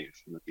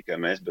pelnījuši. Ne tikai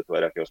mēs, bet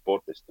vairāk jau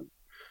sportisti.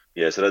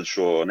 Ja es redzu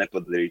šo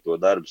nepadarīto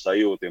darbu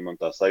sajūtu, ja man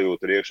tā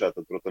sajūta ir iekšā,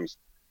 tad, protams,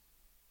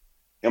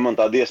 ja man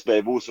tāda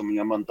iespēja būs un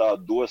ja man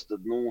tāda dos,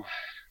 tad,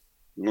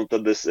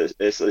 tad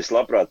es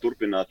labprāt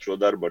turpinātu šo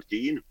darbu ar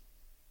Ķīnu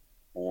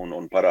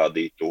un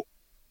parādītu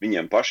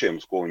viņiem pašiem,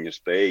 uz ko viņi ir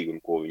spējīgi un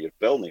ko viņi ir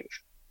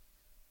pelnījuši.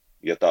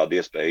 Ja tāda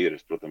iespēja ir,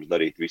 es, protams,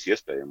 darītu visu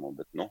iespējamo,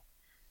 bet,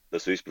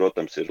 Tas viss,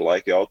 protams, ir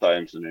laika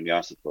jautājums un ir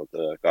jāsaprot,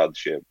 kādi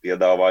šie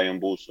piedāvājumi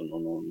būs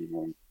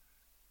un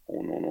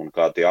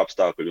kā tie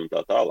apstākļi un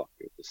tā tālāk.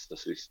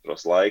 Tas viss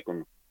prasa laiku.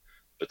 Un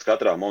pēc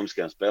katrām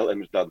olimpiskajām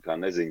spēlēm ir tāda kā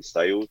neziņas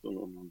sajūta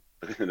un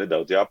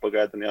nedaudz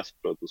jāpagaida un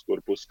jāsaprot, uz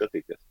kuru pusi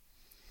skatīties.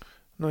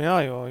 Nu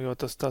jā, jo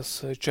tas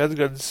 4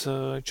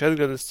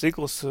 gadus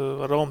cikls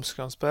ar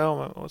olimpiskām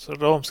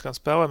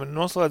spēlēm ir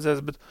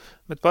noslēdzies, bet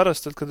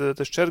parasti, tad, kad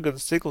tas 4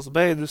 gadus cikls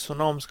beidzas un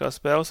olimpiskās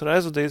spēles ir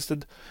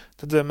aizvadītas,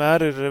 tad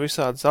vienmēr ir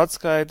visādas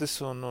atskaites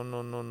un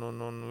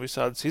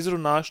visādas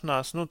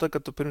izrunāšanās. Nu, tad,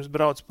 kad tu pirms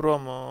brauc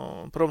prom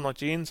no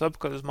Ķīnas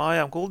apakaļ uz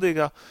mājām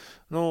Kuldīgā,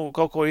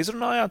 kaut ko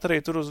izrunājāt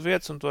arī tur uz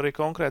vietas un to arī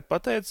konkrēti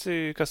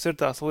pateici, kas ir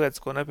tās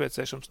lietas, ko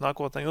nepieciešams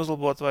nākotnē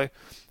uzlabot, vai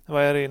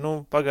arī,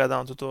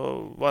 pagaidām tu to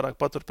vairāk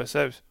patur pie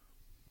sevis?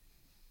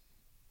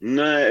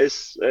 Nē,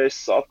 es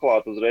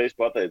atklāti uzreiz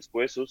pateicu,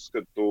 ko es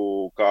uzskatu,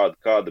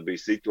 kāda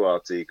bija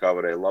situācija, kā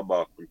varēja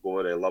labāk un ko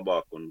varēja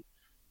labāk un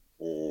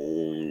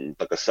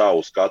tā kā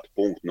savu skatu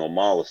punktu no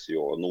malas,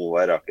 jo,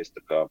 vairāk es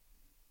tā kā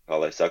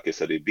lai saka, es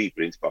arī biju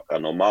principā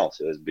kā no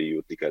malas, jo es biju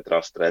tikai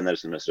trases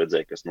treneris un es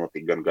redzēju, kas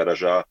notika gan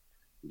garažā,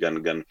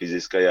 gan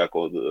fiziskajā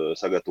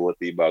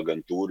sagatavotībā,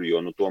 gan tur, jo,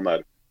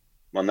 tomēr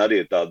man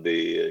arī ir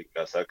tādi,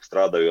 kā saka,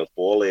 strādājot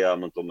Polijā,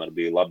 man tomēr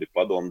bija labi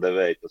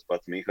padomdevēji, tas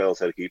pats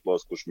Mihails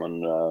Arhīpovs, kurš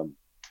man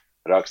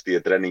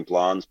rakstīja treniņu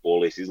plānus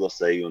Polijas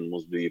izlasēji, un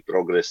mums bija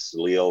progress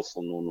liels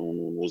un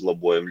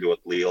uzlabojumi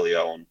ļoti lieli,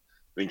 jā, un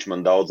viņš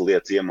man daudz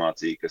lietas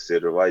iemācīja, kas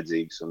ir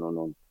vajadzīgas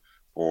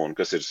un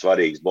kas ir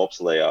svarīgs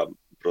bobslejā.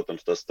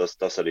 Protams,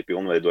 tas arī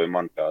pilnveidoja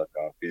man kā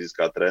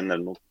fiziskā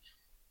treneri,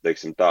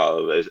 teiksim tā,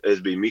 es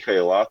biju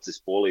Mihaila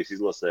acis Polijas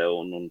izlasē,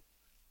 un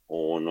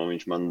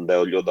viņš man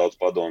deva ļoti daudz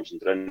padomus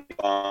un treniņu,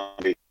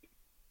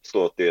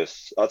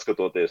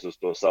 atskatoties uz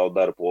to savu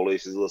darbu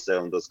Polijas izlasē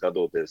un tad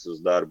skatoties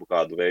uz darbu,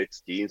 kādu veids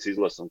Ķīnas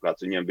izlase un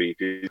kāds viņiem bija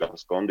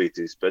fiziskās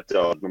kondīcijas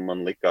speciāli,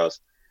 man likās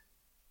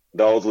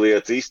daudz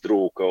lietas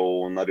iztrūka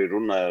un arī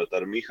runājot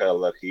ar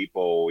Mihailu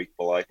Arhīpovu ik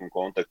pa laikam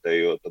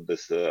kontaktējot, tad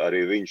arī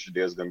viņš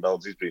diezgan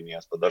daudz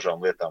izbrīnījās par dažām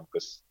lietām,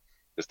 kas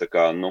tā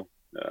kā,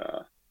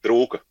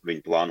 trūka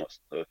viņa plānos,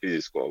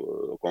 fizisko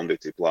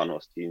kondīciju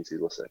plānos Ķīnas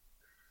izlasē.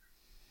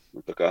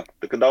 Tā kā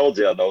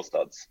daudz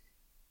tādas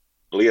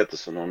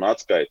lietas un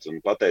atskaits un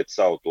pateica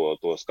savu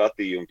to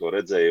skatījumu, to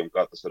redzējumu,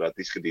 kā tas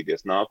varētu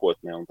izskatīties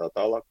nākotnē un tā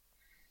tālāk.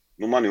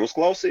 Mani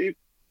uzklausīja,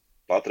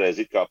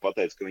 patreiz it kā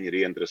pateica, ka viņi ir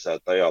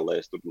ieinteresēti tajā,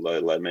 lai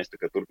mēs tā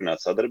kā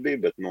turpinātu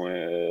sadarbību, bet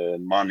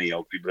mani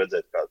jau grib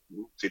redzēt kā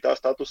citā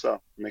statusā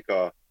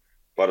nekā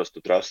parastu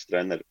trases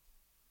treneri.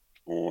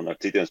 Un ar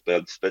citiem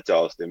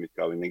speciālistiem it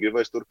kā viņi negrib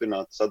vairs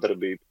turpināt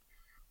sadarbību.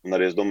 Un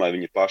arī es domāju,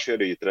 viņi paši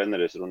arī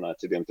treneri, es runāju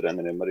citiem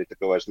treneriem, arī tā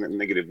kā vairs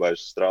negrib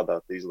vairs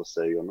strādāt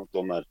izlasē, jo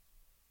tomēr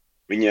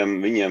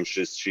viņiem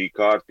šī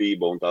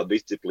kārtība un tā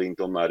disciplīna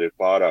tomēr ir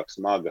pārāk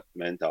smaga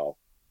mentāli.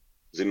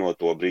 Zinot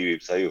to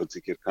brīvības sajūtu,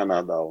 cik ir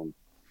Kanādā un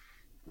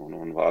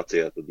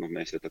Vācijā, tad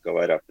mēs jau tā kā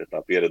vairāk pie tā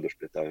pieraduši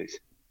pie tā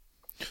visi.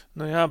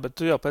 Jā, bet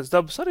tu jau pēc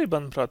dabas arī,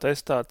 manuprāt,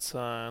 esi tāds,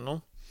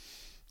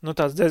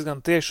 tāds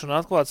diezgan tieši un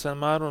atklāts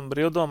vienmēr un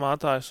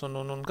brīvdomātājs,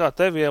 un kā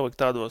tevi ielikt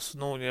tādos,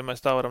 ja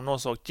mēs tā varam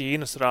nosaukt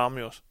Ķīnas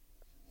rāmjos?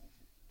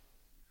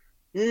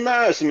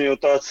 Nē, esmu jau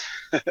tāds,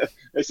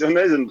 es jau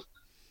nezinu,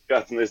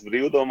 kāds es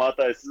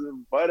brīvdomātājs,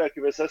 vairāk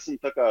jau es esmu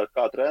tā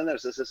kā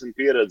treneris, es esmu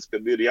pieredzis,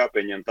 kad ir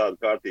jāpieņem tāda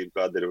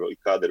kārtība,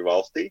 kāda ir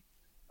valstī,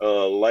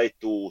 lai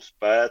tu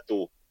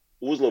spētu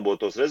uzlabot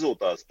tos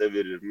rezultātus, tev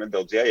ir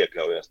nedaudz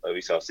jāiekļaujas tā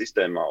visā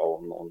sistēmā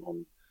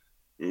un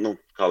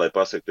kā lai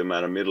pasaka,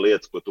 piemēram, ir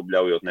lietas, ko tu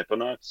bļaujot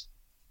nepanāks.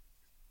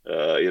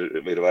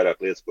 Ir vairāk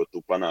lietas, ko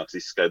tu panāks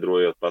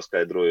izskaidrojot,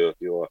 paskaidrojot,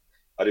 jo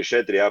arī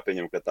šeit ir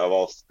jāpieņem, ka tā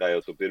valsts, kā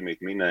jau tu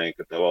pirmīt minēji,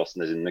 ka tā valsts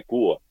nezina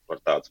neko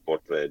par tādu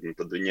sporta veidu,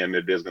 tad viņiem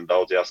ir diezgan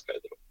daudz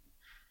jāskaidro.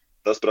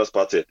 Tas prasa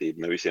pacietību,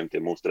 ne visiem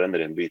tiem mūsu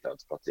treneriem bija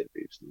tādas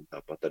pacietības.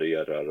 Tāpat arī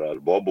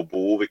ar bobu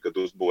būvi, kad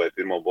uzbūvēja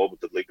pirmo bobu,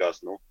 tad likās,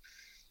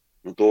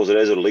 to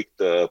uzreiz var likt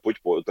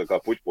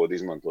puķpodu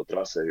izmantot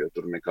trasē, jo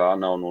tur nekā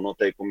nav no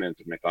noteikumiem,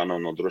 tur nekā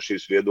nav no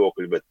drošības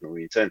viedokļu, bet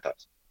viņi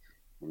centās.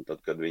 Un tad,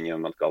 kad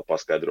viņiem atkal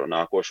paskaidro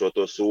nākošo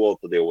to soli,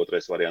 tad jau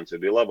otrais variants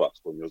bija labāks,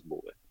 ko viņi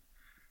uzbūvēja.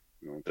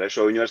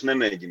 Trešo viņi vairs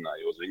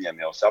nemēģināja, jo uz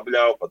viņiem jau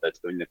sabļāva, pateica,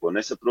 ka viņi neko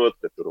nesaprot,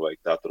 ka tur vajag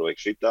tā, tur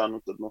vajag šitā,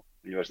 tad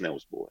viņi vairs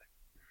neuzbūvēja.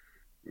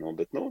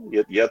 Bet,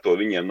 ja to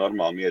viņiem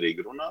normāli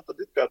mierīgi runā, tad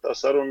ir kā tā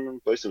saruna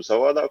pavisam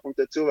savādāk, un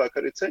tie cilvēki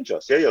arī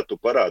cenšas. Ja jau tu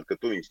parādi, ka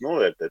tu viņus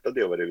novērtē, tad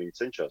jau arī viņi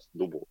cenšas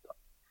dubultā.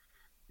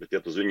 Bet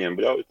ja tu uz viņiem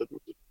bļauj, tad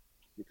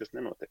nekas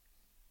nenotiek.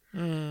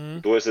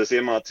 To es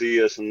esmu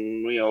iemācījies,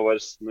 un jau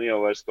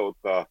vairs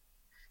kaut kā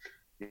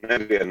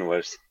nevienu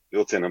vairs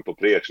vilcienam pa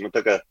priekšu.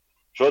 Tā kā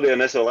šodien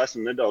es vēl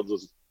esmu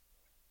nedaudz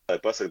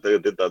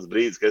tagad ir tāds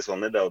brīdis, ka es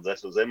vēl nedaudz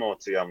esmu uz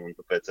emocijām, un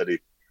tāpēc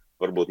arī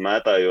varbūt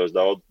mētājos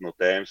daudz no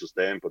tēmas uz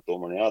tēmu, par to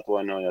man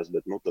jāatvainojas,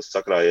 bet tas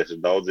sakrājies ir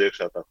daudz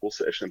iekšā tā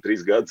pulsēšana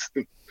 3 gadus.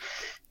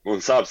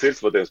 Un sāp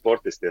sirds par tiem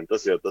sportistiem,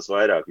 tas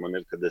vairāk man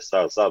ir, kad es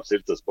sāp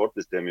sirds ar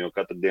sportistiem, jo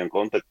katru dienu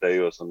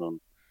kontaktējos un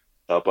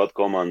Tāpat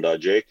komandā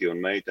Džeki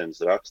un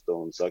meitenes raksta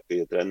un saka,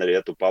 ja treneri,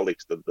 ja tu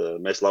paliks, tad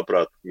mēs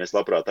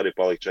labprāt arī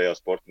palikt šajā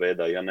sporta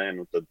veidā. Ja nē,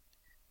 nu tad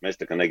mēs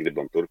tā kā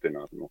negribam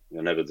turpināt,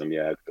 jo neredzam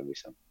jēgu tam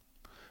visam.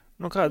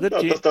 Kāda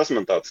ir Tas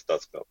man tāds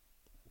kā.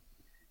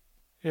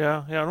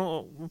 Jā,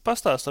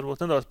 pastāst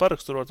varbūt nedaudz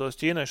paraksturot tos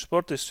ķīniešu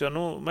sportistus, jo,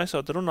 mēs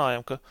jau te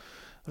runājam, ka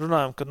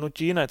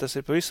Ķīnai tas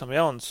ir pavisam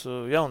jauns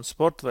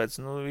sporta veids,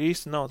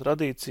 īsti nav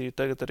tradīciju,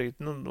 tagad arī,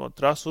 no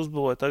trasu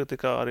uzbūvē, tagad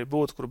kā arī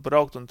būtu, kur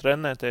braukt un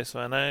trenēties,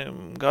 vai ne,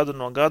 gadu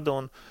no gada,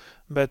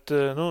 bet,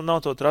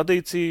 nav to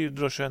tradīciju,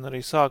 droši vien arī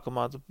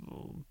sākumā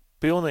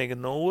pilnīga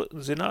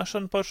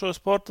zināšana par šo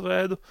sporta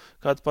veidu,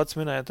 kā tu pats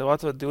minēji, tev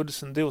atved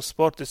 22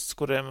 sportistus,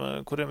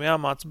 kuriem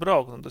jāmāc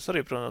braukt, un tas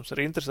arī, protams, ir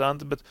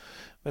interesanti, bet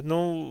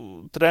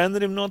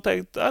trenerim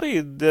noteikti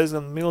arī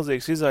diezgan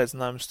milzīgs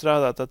izaicinājums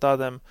strādāt ar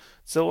tādiem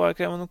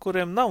cilvēkiem,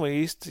 kuriem nav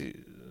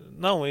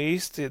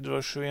īsti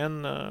droši vien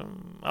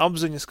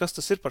apziņas, kas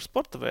tas ir par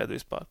sporta veidu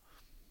vispār.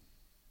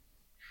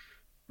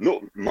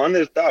 Man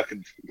ir tā, ka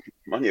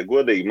man, ja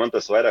godīgi, man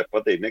tas vairāk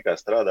patīk nekā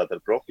strādāt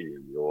ar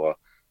profiņiem, jo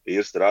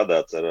ir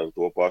strādāts ar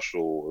to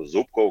pašu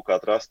Zubkovu kā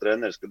trasu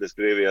treneris, kad es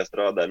Krievijā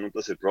strādāju,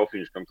 tas ir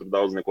profiņš, kam tur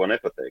daudz neko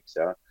nepateiks,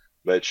 jā.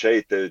 Bet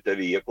šeit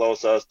tevi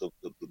ieklausās,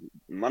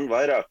 man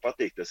vairāk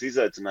patīk tas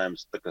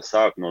izaicinājums, tā kā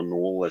sāk no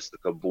nulles,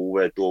 tā kā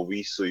būvē to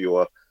visu,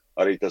 jo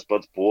arī tas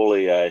pats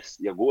Polijā,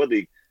 ja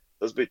godīgi,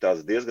 tas bija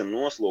tāds diezgan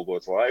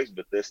noslogots laiks,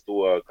 bet es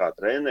to kā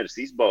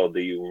treneris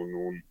izbaudīju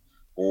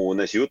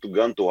un es jūtu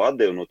gan to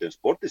atdevi no tiem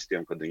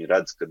sportistiem, kad viņi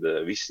redz, kad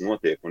viss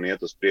notiek un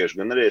iet uz priekšu,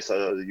 gan arī es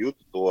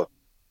jūtu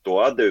to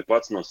atdevi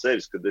pats no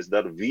sevis, kad es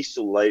daru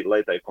visu,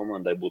 lai tai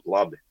komandai būtu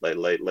labi,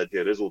 lai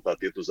tie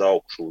rezultāti iet uz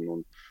augšu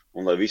un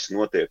lai viss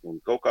notiek. Un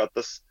kaut kā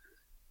tas,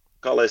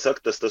 kā lai saka,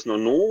 tas no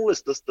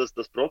nulles,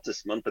 tas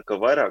process man tā kā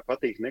vairāk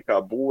patīk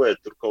nekā būvēt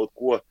tur kaut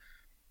ko,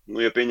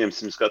 ja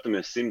pieņemsim,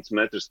 skatāmies 100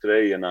 metru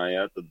skrējienā,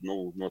 jā, tad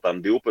no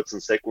tām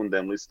 12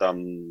 sekundēm līdz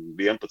tām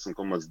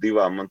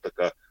 11,2 man tā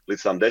kā,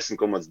 līdz tām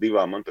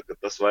 10,2 man tā kā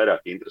tas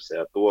vairāk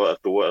interesē, ar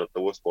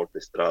to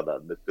sportu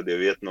strādāt, bet kad jau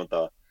iet no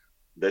tā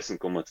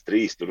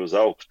 10,3 tur uz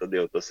augšu, tad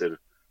jau tas ir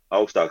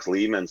augstāks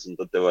līmenis, un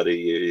tad tev arī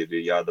ir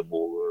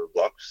jādabū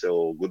blakus sev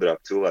gudrāk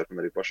cilvēku,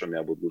 un arī pašam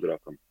jābūt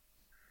gudrākam.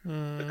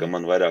 Tā kā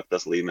man vairāk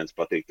tas līmenis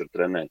patīk tur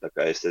trenēt, tā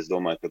kā es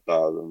domāju, ka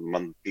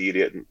man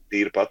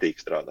tīri patīk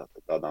strādāt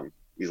ar tādām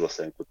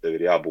izlasēm, kur tev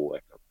ir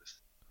jābūvē kaut kas.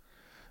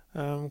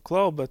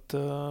 Klau, bet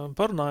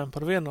parunājam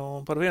par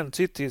vienu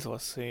citu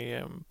izlasi,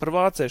 par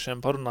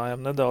vāciešiem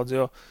parunājam nedaudz,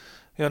 jo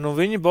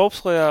viņi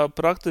bobslejā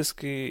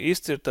praktiski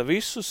izcirta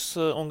visus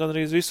un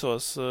gandrīz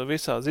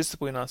visās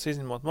disciplīnās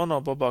izņemot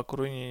monobobā,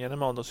 kur viņi, ja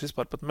nemaldos,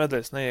 vispār pat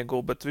medaļas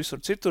neiegūja, bet visur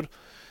citur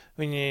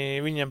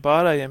viņiem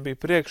pārējiem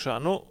bija priekšā.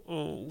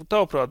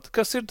 Tavuprāt,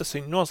 kas ir tas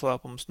viņu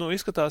noslēpums?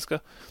 Izskatās,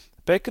 ka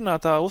Pekinā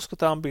tā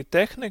uzskatām bija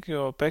tehnika,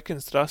 jo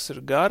Pekinas trasa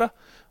ir gara,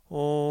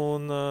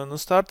 un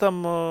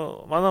startam,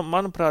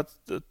 manuprāt,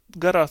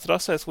 garās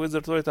trasēs līdz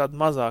ar to ir tāda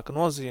mazāka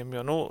nozīme,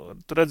 jo,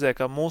 tu redzēji,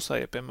 kā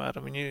mūsēji,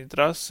 piemēram, viņi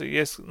trasi,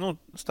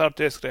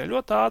 startu ieskrēja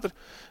ļoti ātri,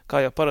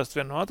 kā jau parasti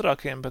vien no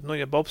ātrākiem, bet,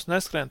 ja bobs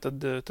neskrien,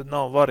 tad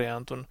nav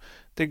variantu, un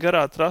tik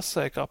garā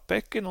trasē kā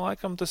Pekina,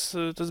 laikam, tas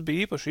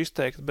bija īpaši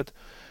izteikti, bet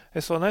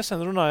es vēl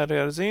nesen runāju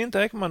arī ar Zīnu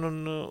Teikmanu,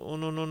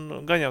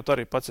 un gan jau tu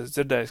arī pats esi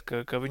dzirdējis,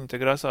 ka viņi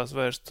te grasās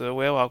vērst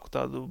lielāku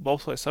tādu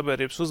bobsleja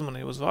sabiedrības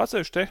uzmanību uz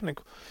vāciešu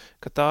tehniku,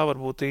 ka tā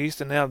varbūt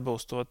īsti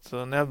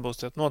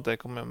neatbilstot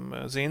noteikumiem.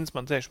 Zīns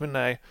man tieši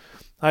minēja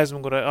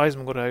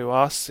aizmugurēju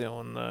asi,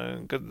 un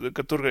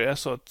kad tur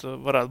esot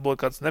varētu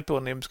būt kāds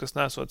nepilnības, kas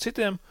nesot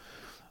citiem,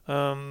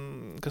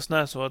 kas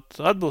nesot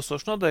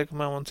atbilstoši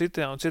noteikumiem,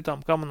 un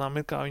citām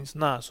kamanām ir kā viņas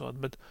nesot,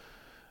 bet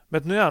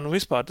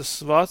vispār tas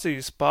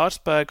Vācijas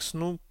pārspēks,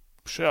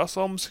 šajās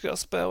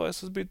olimpiskajās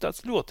spēlēs tas bija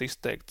tāds ļoti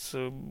izteikts.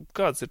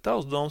 Kāds ir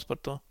tavs domas par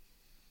to?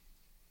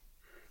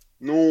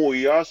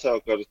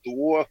 Jāsāk ar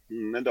to,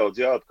 nedaudz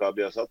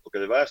jāatkāpjas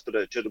atpakaļ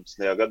vēsturē.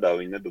 14. gadā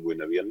viņi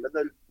nedabūja nevienu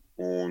medaļu,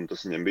 un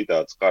tas viņam bija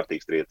tāds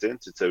kārtīgs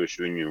trieciens, it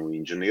sevišķi viņu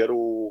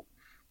inženieru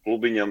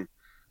klubiņam.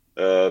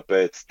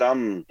 Pēc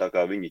tam, tā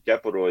kā viņi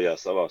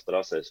ķeparojās savās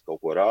trasēs,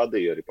 kaut ko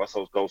rādīja, arī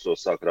pasaules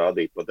kausos sāk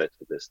rādīt,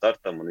 pateicoties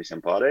startam un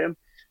visiem pārējiem.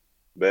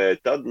 Bet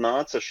tad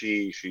nāca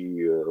šī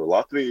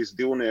Latvijas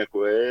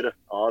divnieku ēra,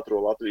 ātro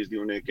Latvijas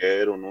divnieku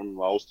ēra un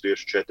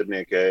austriešu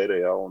četrnieku ēra,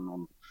 ja,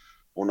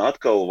 un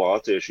atkal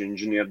vāciešu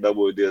inženieri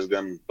dabūja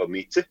diezgan pa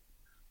mici,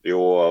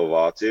 jo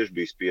vācieši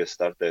bija spiest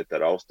startēt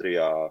ar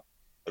Austrijā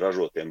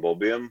ražotiem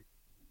bobiem,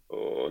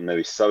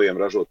 nevis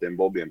saviem ražotiem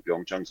bobiem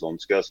Pjongčangas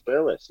olimpiskajās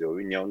spēlēs, jo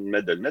viņi jau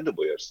medaļu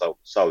nedabūja ar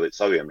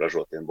saviem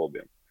ražotiem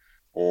bobiem.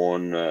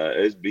 Un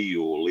es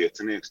biju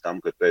liecinieks tam,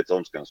 ka pēc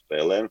olimpiskajām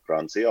spēlēm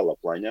Francijā,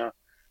 Laplaņā,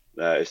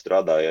 es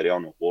strādāju ar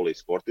jauno polijas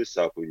sportistu,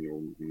 sāku viņu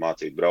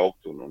mācīt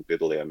braukt un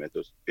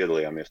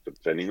piedalījāmies tur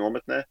treniņu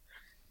nometnē.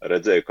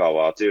 Redzēju, kā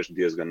vācieši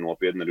diezgan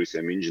nopietni ar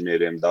visiem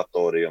inženieriem,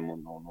 datoriem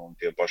un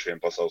tiem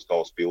pašiem pasaules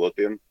kausa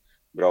pilotiem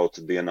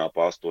brauca dienā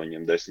pa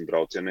 8-10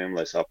 braucieniem,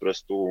 lai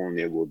saprastu un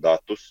iegūtu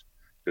datus,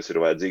 kas ir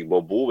vajadzīgi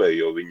bobu būvē,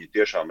 jo viņi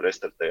tiešām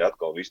restartēja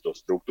atkal visu to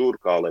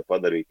struktūru, kā lai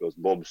padarītu tos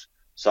bobus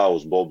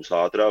savus bobus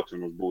ātrākus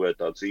un uzbūvēt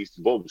tādus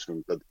īstus bobus.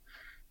 Un tad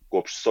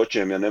kopš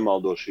Sočiem, ja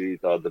nemaldo, šī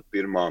tāda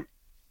pirmā,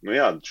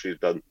 šī ir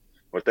tāda,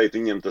 var teikt,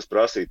 viņiem tas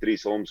prasīja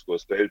 3 olimpisko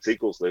spēļu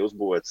ciklus, lai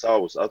uzbūvētu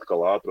savus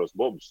atkal ātros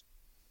bobus,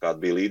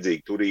 kāda bija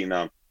līdzīga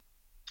Turīnā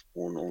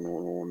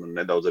un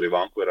nedaudz arī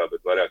Vankūverā,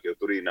 bet vairāk jau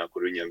Turīnā,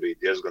 kur viņiem bija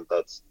diezgan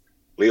tāds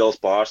liels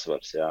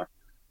pārsvars, jā.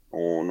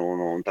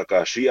 Un tā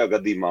kā šajā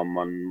gadījumā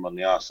man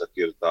jāsaka,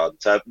 ir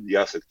tāda,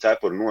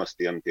 cepuri nost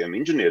tiem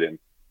inženieriem,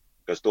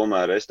 kas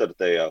tomēr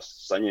restartējās,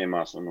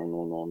 saņēmās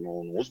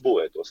un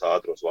uzbūvēja tos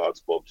ātros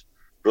vārtus bobus.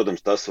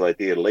 Protams, tas, vai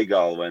tie ir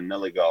legāli vai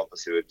nelegāli,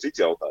 tas jau ir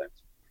cits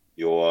jautājums.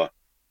 Jo,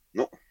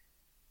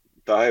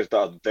 tā ir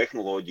tāda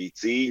tehnoloģija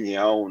cīņa,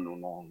 ja,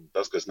 un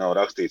tas, kas nav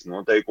rakstīts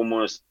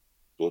noteikumos,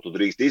 to tu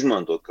drīkst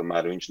izmantot,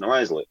 kamēr viņš nav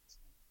aizliegts.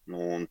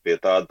 Un pie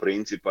tāda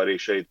principa arī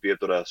šeit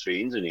pieturās šī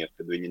inženieri,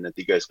 kad viņi ne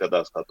tikai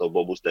skatās, kā to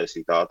bobu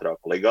uztaisīt ātrāk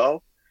legāli,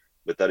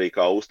 bet arī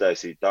kā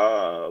uztaisīt tā,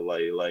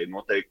 lai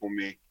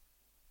noteikumi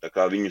tā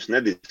kā viņus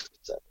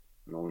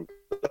nediskriminētu.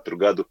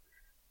 Katru gadu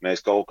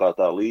mēs kaut kā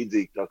tā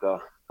līdzīgi, tā kā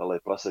lai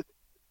pasaka,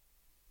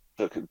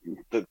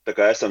 tā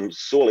kā esam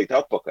solīti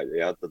atpakaļ,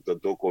 ja? Tad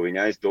to, ko viņi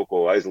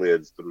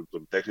aizliedz,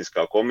 tur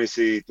tehniskā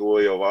komisija, to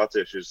jau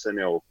vācieši ir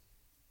sen jau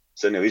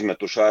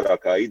izmetuši ārā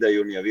kā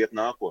ideju un jau iet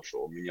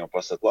nākošo. Viņi jau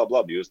pasaka,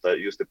 labi, jūs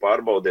te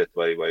pārbaudiet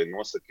vai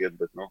nosakiet,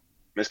 bet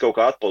mēs kaut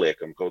kā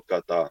atpaliekam, kaut kā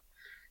tā.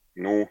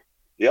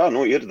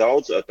 Ir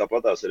daudz,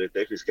 tāpatās arī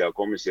tehniskajā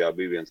komisijā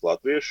bija viens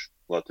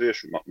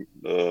latviešu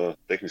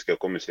tehniskajā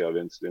komisijā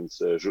viens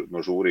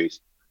no žūrijas,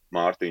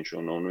 Mārtiņš,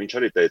 un viņš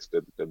arī teica,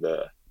 ka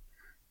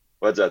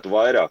vajadzētu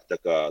vairāk tā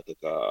kā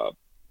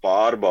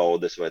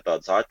pārbaudes vai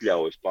tādas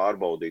atļaujas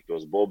pārbaudīt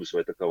tos bobus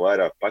vai tā kā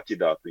vairāk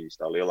paķidāt viņus,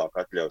 tā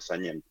lielāka atļauja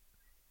saņemt.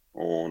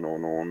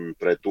 Un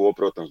pret to,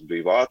 protams,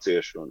 bija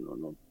vācieši,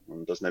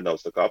 un tas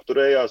nedaudz tā kā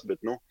apturējās,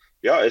 bet,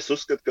 es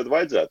uzskatu, ka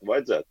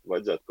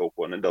vajadzētu kaut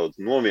ko nedaudz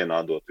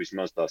novienādot,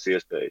 vismaz tās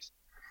iespējas.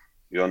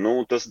 Jo,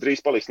 tas drīz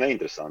paliks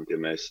neinteresanti,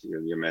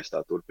 ja mēs tā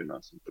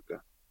turpināsim. Tā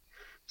kā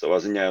savā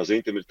ziņā jau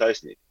Zintim ir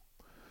taisnība.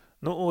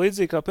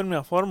 Līdzīgi kā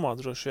pirmajā formā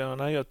droši vien,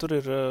 ne, jo tur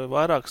ir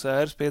vairākas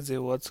ēras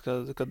piedzīvotas,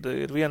 kad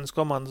ir vienas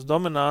komandas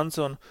dominants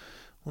un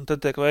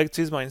tad tiek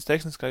veikts izmaiņas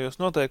tehniskajos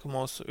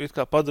noteikumos, it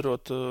kā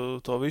padarot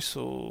to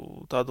visu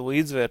tādu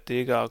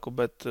līdzvērtīgāku,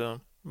 bet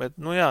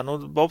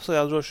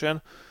bobslejā droši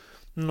vien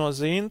no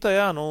Zinta,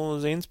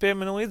 Zints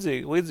piemina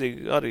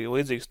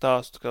līdzīgi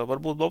stāstu, ka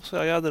varbūt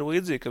bobslejā jādara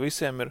līdzīgi, ka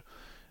visiem ir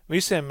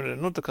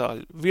tā kā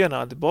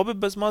vienādi bobi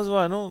bez maz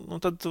vai,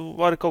 tad tu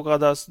vari kaut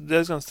kādās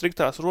diezgan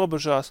striktās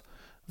robežās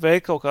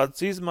veikt kaut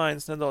kādas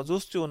izmaiņas, nedaudz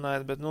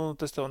uzķūnēt, bet,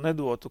 tas tev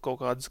nedotu kaut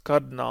kādas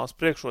kardinālas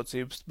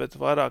priekšrocības, bet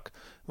vairāk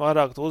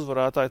tu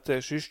uzvarētāji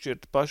tieši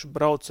iššķirt pašu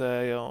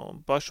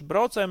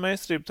braucēju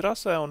meistarību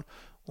trasē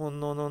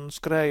un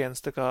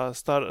skrējiens tā kā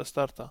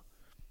startā.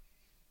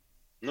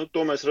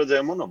 To mēs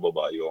redzējām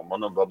monobobā, jo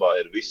monobobā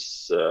ir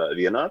viss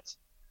vienāds.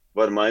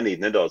 Var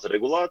mainīt nedaudz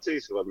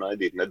regulācijas, var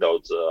mainīt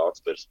nedaudz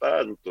atspēr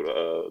spēdu, tur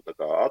tā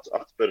kā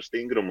atspēr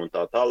stingrumu un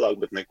tā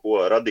tālāk, bet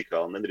neko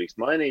radikāli nedrīkst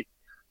mainīt.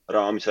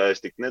 Rāmis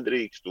aiztikt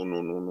nedrīkst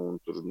un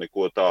tur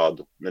neko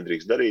tādu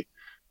nedrīkst darīt.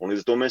 Un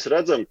līdz to mēs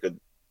redzam, ka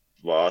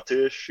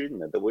vācieši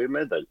nedabūja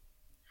medaļu.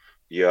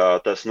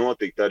 Ja tas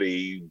notikt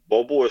arī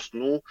bobos,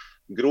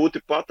 grūti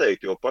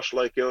pateikt, jo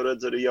pašlaik jau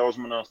redz arī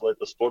jāuzmanās, lai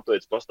tas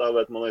sportveids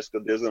pastāvētu. Man liekas, ka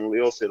diezgan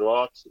liels ir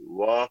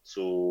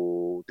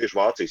tieši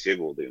Vācijas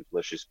ieguldījums,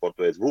 lai šis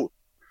sportveids būtu.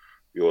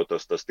 Jo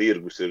tas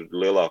tirgus ir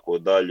lielāko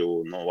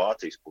daļu no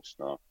Vācijas puses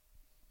nāk.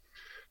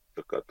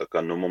 Tā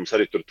kā mums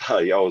arī tur tā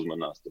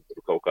jāuzmanās,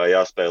 tur kaut kā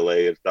jāspēlē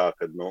ir tā,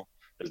 ka,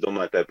 es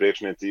domāju, tā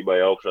priekšniecībai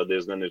augšā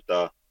diezgan ir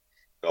tā,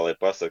 kā lai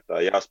pasaka,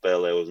 tā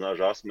jāspēlē uz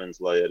naža asmens,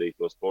 lai arī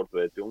to sporta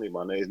veidu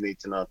pilnībā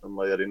neiznīcinātu un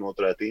lai arī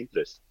noturētu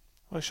interesi.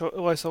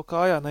 Vai savu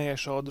kājā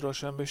neiešaudu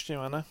droši vien bišķiņ,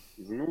 vai ne?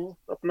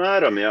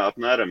 Apmēram,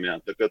 jā.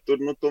 Tā kā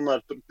tomēr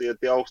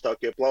tie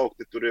augstākie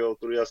plaukti,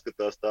 tur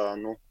jāskatās tā,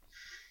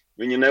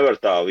 viņi nevar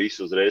tā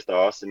visu uzreiz tā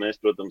asi. Mēs,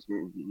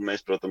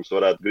 protams,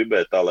 varētu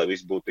gribēt tā, lai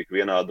viss būtu tik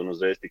vienādi un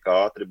uzreiz tik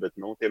ātri, bet,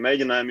 tie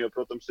mēģinājumi jau,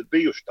 protams, ir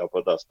bijuši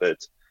tāpatās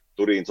pēc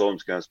Turīnas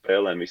olimpiskajām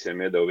spēlēm.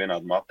 Visiem iedeva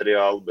vienādu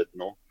materiālu, bet,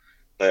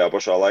 tajā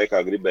pašā laikā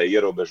gribēja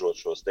ierobežot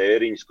šos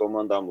tēriņus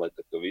komandām, lai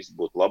tā, ka viss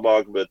būtu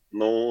labāk, bet,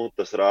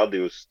 tas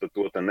rādījus,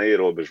 to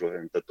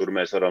neierobežojam. Tad tur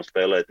mēs varam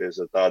spēlēties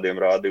ar tādiem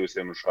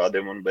rādījusiem un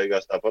šādiem un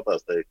beigās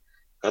tāpatās teikt.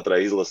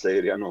 Katrai izlasē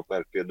ir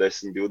jānopērk pie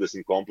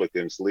 10-20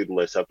 komplektiem slidu,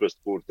 lai saprastu,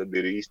 kur tad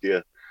ir īstie,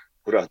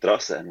 kurā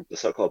trasē.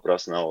 Tas atkal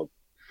prasa naudu.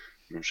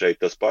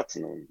 Šeit tas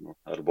pats,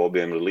 ar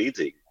bobiem ir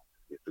līdzīgi.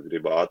 Ja tu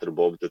gribi ātru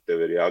bobu, tad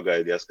tev ir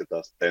jāgaida,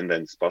 jāskatās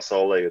tendences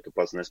pasaulē. Ja tu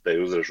pats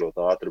nespēji uzražot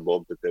ātru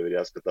bobu, tad tev ir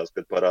jāskatās,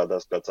 kad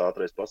parādās kāds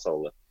ātrais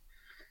pasaulē.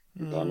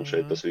 Tā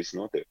šeit tas viss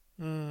notiek.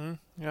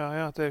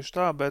 Jā, tieši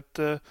tā,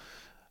 bet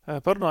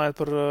parunājot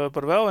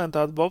par vēl vienu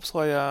tādu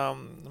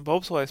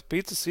bobslejas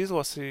picas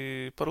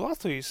izlasi par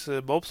Latvijas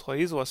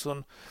bobsleja izlasi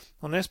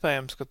un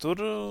iespējams, ka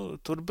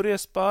tur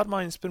briest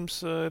pārmaiņas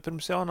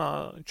pirms jaunā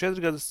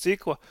 4 gadas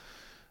cikla.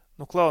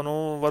 Klau,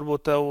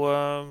 varbūt tev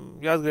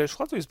jāatgriežas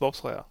Latvijas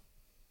bobslejā.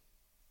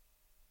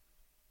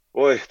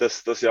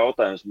 Tas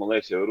jautājums, man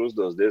liekas, jau ir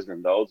uzdos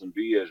diezgan daudz un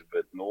bieži,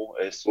 bet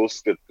es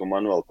uzskatu, ka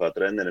man vēl kā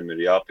trenerim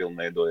ir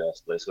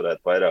jāpilnveidojās, lai es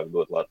varētu vairāk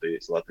dot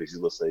Latvijas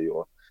izlasē,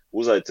 jo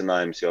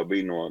uzaicinājums jau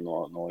bija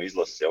no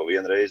izlases jau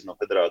vienreiz no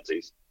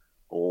federācijas.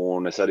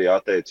 Un es arī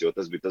atteicu, jo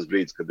tas bija tas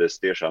brīdis, kad es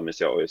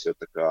jau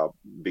tā kā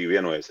biju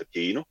vienojies ar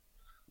Ķīnu.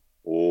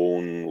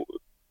 Un,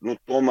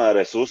 tomēr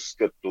es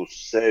uzskatu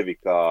sevi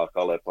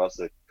lai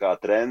pasaka, kā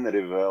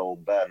treneri vēl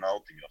bērnu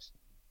autiņos.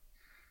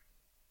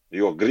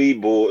 Jo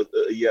gribu,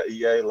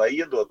 lai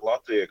iedot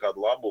Latvijai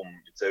kādu labumu,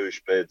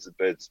 sevišķi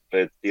pēc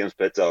tiem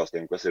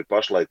speciālistiem, kas ir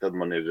pašlaik, tad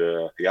man ir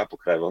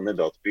jāpakrāj vēl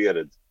nedaudz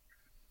pieredze,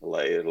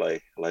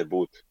 lai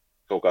būtu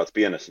kaut kāds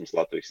pienesums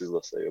Latvijas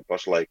izlasē. Jo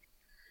pašlaik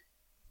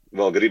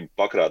vēl gribu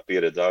pakrāt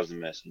pieredzi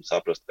ārzemēs un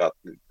saprast,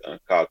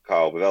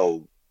 kā vēl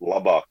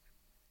labāk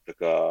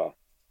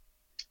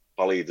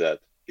palīdzēt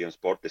tiem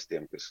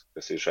sportistiem,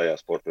 kas ir šajā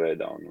sporta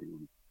veidā.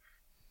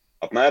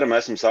 Apmēram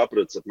esmu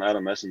sapratis,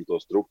 esmu to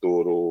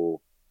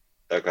struktūru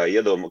tā kā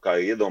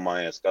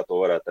iedomājies, kā to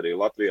varētu arī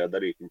Latvijā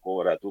darīt un ko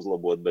varētu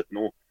uzlabot, bet,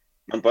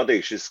 man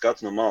patīk šis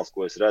skats no malas,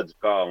 ko es redzu,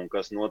 kā un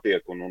kas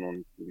notiek,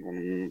 un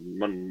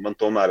man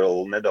tomēr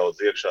vēl nedaudz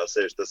iekšā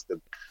sēž tas, ka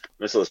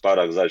mēs vēl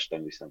pārāk zaļš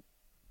tam visam.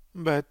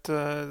 Bet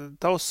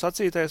tavs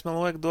sacītais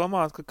man liek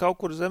domāt, ka kaut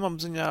kur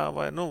zemapziņā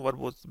vai,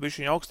 varbūt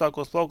bišķiņ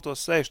augstākos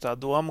plauktos sēž tā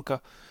doma,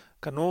 ka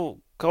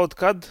kaut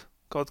kad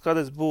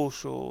es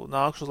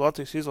nākšu uz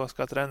Latvijas izlases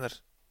kā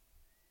treneris.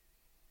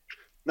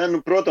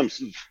 Nē, protams,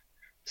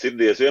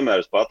 sirdī es vienmēr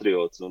esmu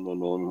patriots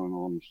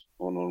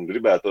un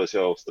gribētos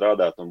jau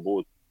strādāt un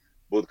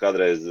būt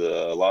kādreiz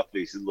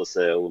Latvijas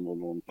izlasē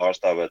un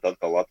pārstāvēt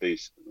atkal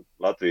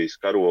Latvijas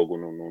karogu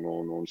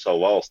un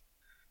savu valsti.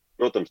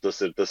 Protams,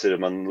 tas ir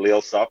man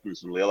liels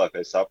sapnis un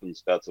lielākais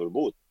sapnis, kāds var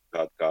būt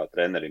kā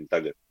trenerim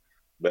tagad.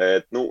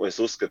 Bet, es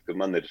uzskatu, ka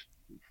man ir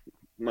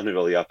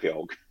vēl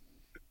jāpieaug.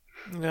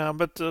 Jā,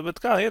 bet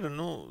kā ir?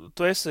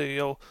 Tu esi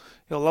jau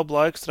labu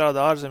laiku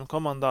strādā ārzemju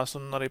komandās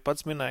un arī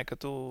pats minēji, ka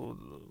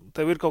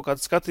tev ir kaut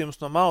kāds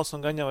skatījums no malas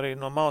un gan jau arī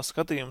no malas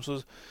skatījums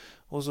uz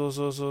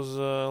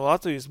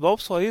Latvijas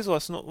bobsleja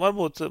izlasi.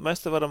 Varbūt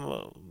mēs te varam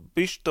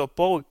pišķi to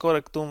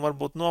politkorektumu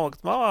varbūt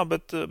nolikt malā,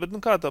 bet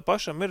kā tev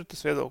pašam ir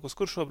tas viedoklis,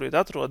 kur šobrīd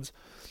atrodas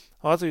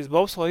Latvijas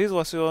bobsleja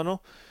izlasi,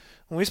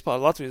 un vispār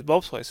Latvijas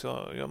bobslejs,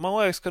 jo man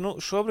liekas, ka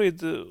šobrīd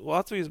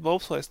Latvijas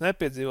bobslejs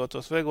nepiedzīvo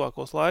tos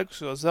vieglākos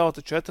laikus, jo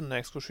zelta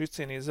četrnieks, kurš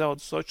izcīnīja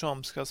zeltu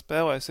Sočolimpiskās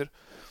spēlēs, ir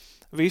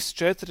visi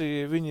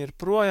 4, viņi ir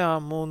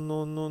projām, un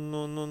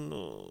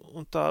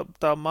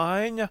tā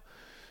maiņa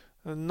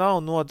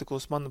nav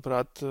notikusi,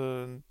 manuprāt,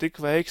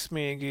 tik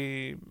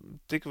veiksmīgi,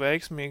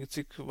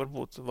 cik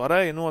varbūt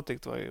varēja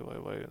notikt,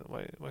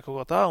 vai kaut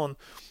kā tā, un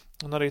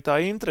arī tā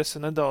interese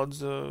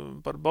nedaudz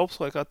par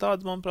bobsleju kā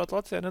tādu, manuprāt,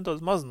 Latvijā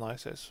nedaudz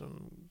mazinājusies.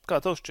 Kā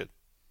tev šķiet?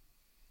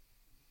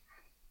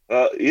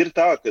 Ir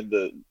tā, ka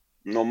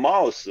no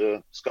malas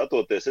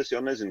skatoties, es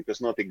jau nezinu,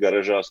 kas notika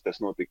garažās,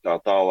 kas notika tā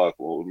tālāk,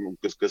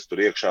 kas tur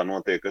iekšā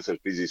notiek, kas ar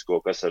fizisko,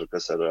 kas ar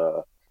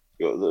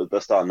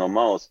tas tā no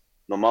malas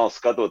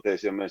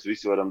skatoties, ja mēs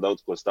visi varam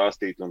daudz ko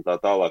stāstīt un tā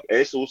tālāk.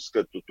 Es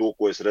uzskatu to,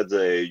 ko es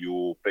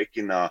redzēju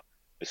Pekinā,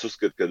 es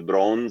uzskatu, ka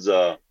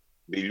bronza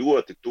bija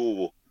ļoti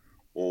tuvu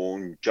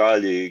un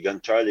gan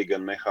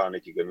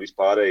mehāniķi, gan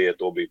vispārējie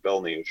to bija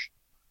pelnījuši.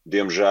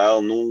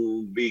 Diemžēl,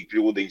 bija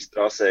kļūdiņas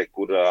trasē,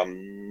 kurām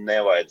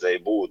nevajadzēja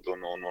būt,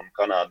 un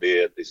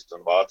kanādietis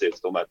un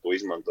vācietis tomēr to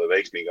izmantoja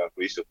veiksmīgāk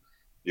visu,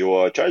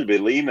 jo čaļi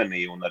bija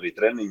līmenī un arī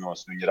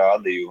treniņos viņi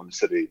rādīja, un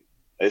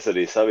es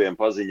arī saviem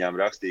paziņām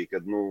rakstīju, ka,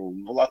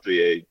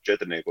 Latvijai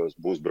četrniekos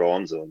būs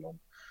bronza,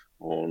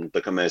 un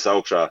tā kā mēs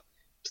augšā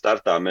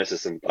startā, mēs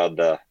esam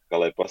tāda,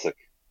 kā lai pasaka,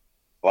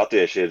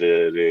 latvieši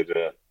ir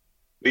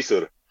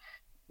visur.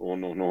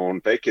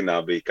 Un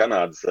Pekinā bija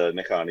Kanādas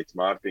mehāniķis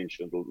Mārtiņš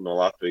no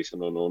Latvijas,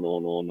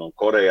 un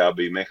Korejā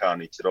bija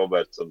mehāniķis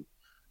Roberts,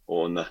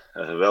 un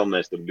vēl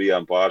mēs tur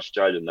bijām pāris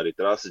čaļi, un arī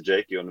trases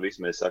džeki, un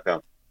visi mēs sakām,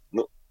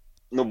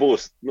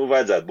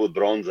 vajadzētu būt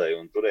bronzai,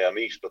 un turējām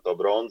īkšķi par to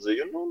bronzi,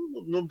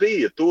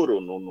 bija tur,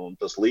 un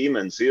tas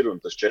līmenis ir,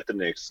 un tas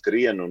četrnieks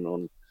skrien,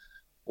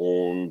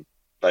 un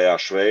tajā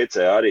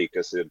Šveicē arī,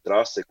 kas ir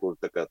trase, kur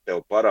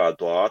tev parāda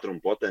to ātrumu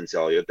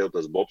potenciālu, ja tev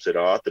tas bobs ir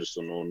ātrs,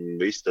 un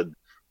viss tad,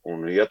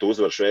 un ja tu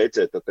uzvar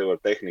Šveicē, tad tev ar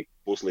tehniku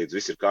puslīdz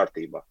viss ir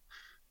kārtībā.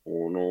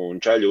 Un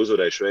čaļi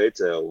uzvarēja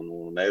Šveicē,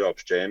 un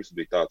Eiropas čemps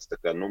bija tāds,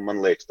 man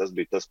liekas, tas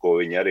bija tas, ko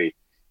viņi arī,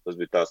 tas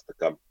bija tāds,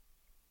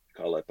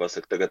 kā lai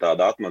pasaka, tagad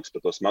tāda atmaksa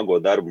par to smago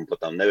darbu un par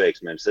tām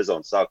neveiksmēm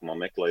sezonas sākumā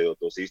meklējot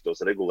tos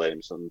īstos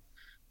regulējumus, un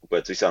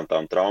pēc visām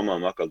tām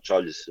traumām atkal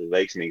čaļus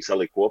veiksmīgi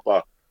salika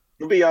kopā.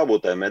 Bija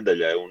jābūt tai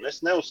medaļai, un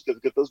es neuzskatu,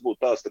 ka tas būtu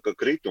tāds tā kā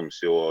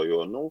kritums, jo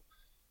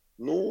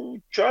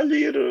čaļi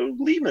ir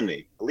līmenī.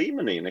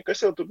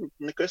 Nekas jau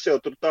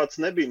tur tāds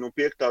nebija.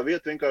 5.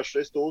 vieta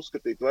vienkārši es to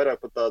uzskatītu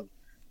vairāk par tādu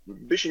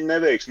bišķiņ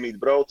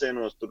neveiksmīgi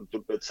braucienos.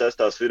 Tur pēc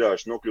 6.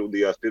 virāžas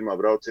nokļūdījās pirmā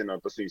braucienā,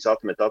 tas viņus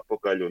atmet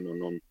atpakaļ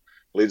un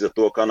līdz ar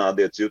to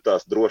kanādietis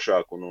jutās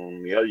drošāk.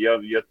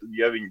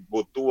 Ja viņi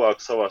būtu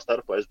tuvāk savā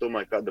starpā, es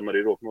domāju, kādam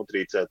arī roku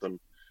notrīcēt.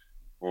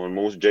 un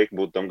mūsu džeki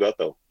būtu tam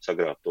gatavi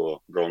sagrābt to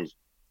bronzu.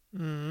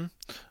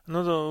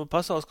 Nu,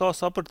 pasaules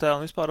kausa apritē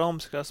un vispār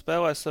olimpiskās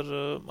spēlēs ar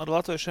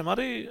latviešiem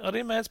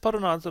arī mēdz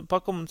parunāt,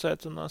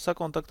 pakomunicēt un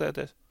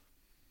sakontaktēties.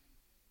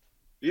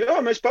 Jā,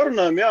 mēs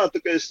parunājam, jā, tā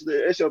kā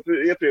es jau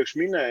iepriekš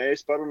minēju,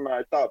 es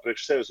parunāju tā,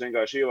 priekš sevis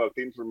vienkārši ievākt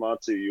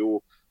informāciju,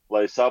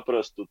 lai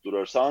saprastu,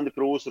 tur ar Sandi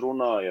Prūsu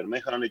runāju, ar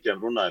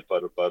mehāniķiem runāju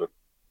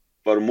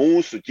par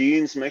mūsu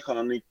Ķīnas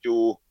mehāniķu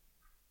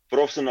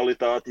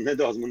profesionalitāti.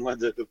 Nedaudz man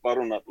vajadzēja tur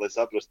parunāt, lai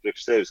saprastu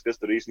priekš sevis, kas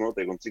tur īsti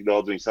notiek un cik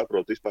daudz viņi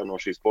saprot vispār no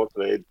šī sporta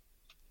veida.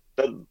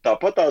 Tad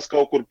tāpatās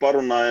kaut kur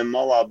parunājam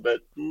malā,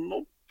 bet,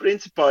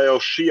 principā jau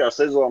šajā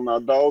sezonā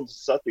daudz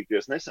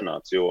satikties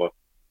nesanāca, jo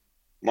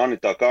mani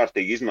tā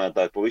kārtīgi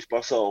izmētāja pa visu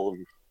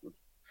pasauli, un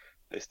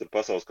es tur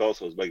pasaules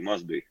kausos baigi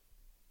maz biju.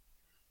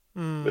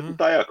 Bet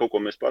tā jā, kaut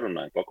ko mēs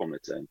parunājam,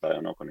 pakomunicējam, tā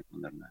jau nav, ka neko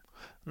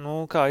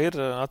nerunājam. Kā ir,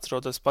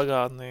 atceroties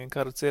pagātnī,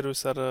 kara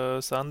cirvis ar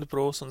Sandi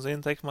Prūsu un Zinu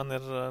Tekmanu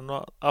ir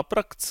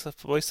aprakts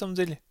pavisam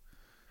dziļi?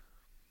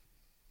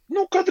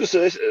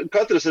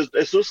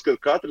 Es uzskatu,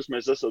 katrs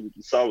mēs esam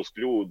savus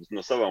kļūdas,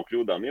 no savām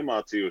kļūdām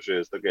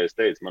iemācījušies, tā kā es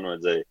teicu,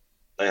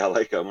 tajā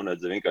laikā man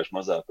vajadzēja vienkārši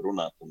mazāk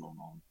runāt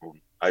un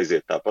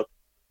aiziet tāpat,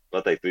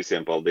 pateikt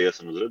visiem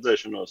paldies un uz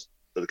redzēšanos,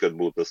 tad, kad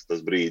būtu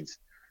tas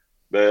brīdis.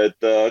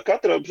 Bet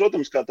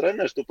protams, kā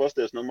treneris, tu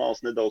pasties no malas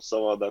nedaudz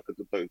savādāk,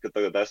 kad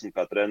tagad esmu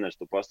kā treneris,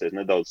 tu pasties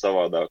nedaudz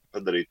savādāk,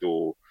 tad arī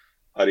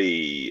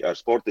ar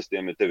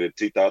sportistiem, ja tev ir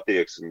cita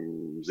attieksme,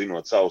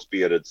 zinot savus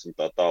pieredzes un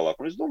tā tālāk.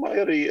 Un es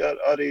domāju,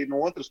 arī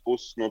no otras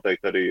puses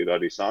noteikti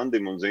arī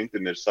Sandim un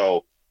Zintim ir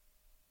savas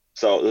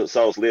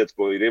lietas,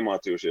 ko ir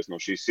iemācījušies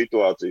no šīs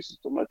situācijas.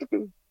 Es domāju,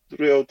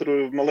 tur,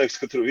 man liekas,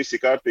 ka tur viss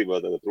ir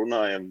kārtībā, tagad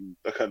runājam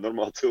tā kā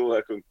normāli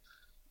cilvēki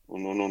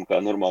un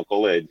kā normāli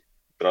kolēģi.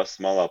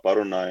 Prasas malā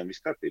parunājam, viss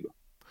kārtībā.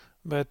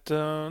 Bet,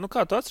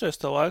 kā tu atceries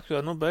to laiku,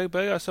 jo,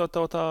 beigās jau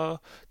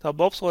tā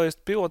bobslējas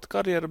pilota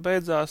karjera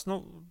beidzās,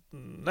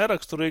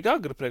 neraksturīgi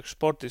agri priekš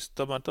sportistu.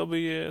 Tomēr to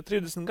bija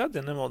 30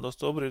 gadi, ja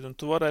nemaldos to brīdi, un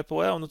tu varēji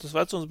un tas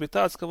vecums bija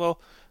tāds, ka vēl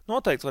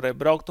noteikti varēja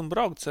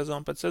braukt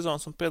sezonu pēc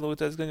sezonas un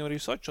piedalīties gan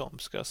arī Soči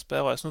olimpiskajās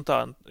spēlēs.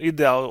 Tā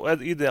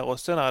ideālo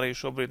scenāriju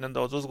šobrīd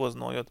nedaudz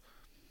uzgleznojot.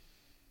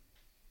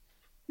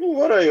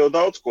 Varēja jau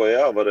daudz ko,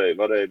 jā,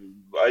 varēja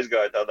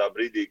aizgāja tādā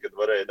brīdī, kad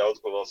varēja daudz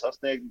ko vēl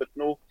sasniegt, bet,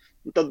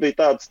 tad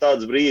bija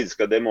tāds brīdis,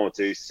 kad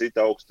emocijas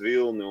sita augstu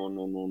vilni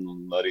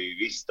un arī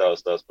viss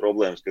tās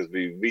problēmas, kas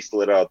bija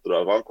Vislerā,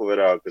 tur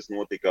Vankūverā, kas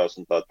notikās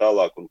un tā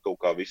tālāk, un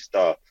kaut kā viss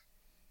tā,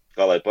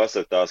 kā lai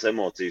pasaka, tās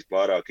emocijas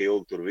pārāk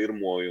ilgi tur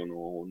virmoja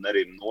un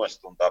nerim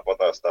nost, un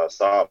tāpatās tā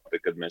sāpe,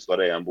 kad mēs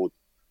varējām būt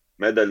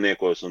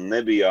medaļniekos un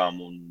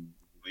nebijām, un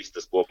viss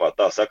tas kopā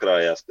tā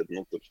sakrājās, kad,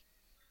 tur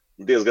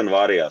diezgan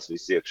vārījās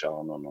viss iekšā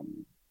un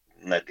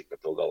netika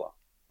to galā.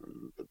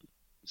 Tad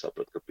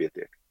sapratu, ka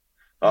pietiek.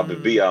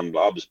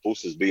 Abas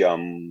puses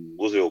bijām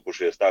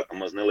uzvilkušies tā, ka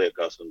maz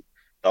neliekās. Un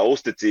tā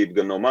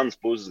uzticība gan no manas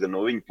puses, gan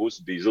no viņa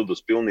puses bija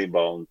zudus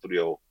pilnībā. Un tur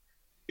jau,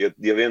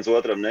 ja viens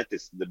otram netic,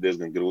 tad ir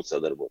diezgan grūti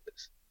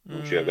sadarboties.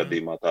 Un šajā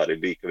gadījumā tā arī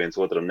bija, ka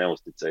viens otram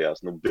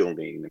neusticējās.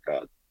 Pilnīgi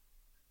nekādi.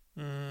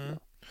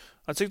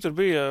 Cik tur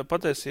bija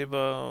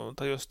patiesībā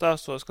tajos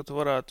stāstos, ka tu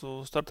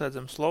varētu startēt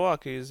zem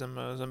Slovākijas,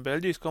 zem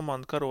Beļģijas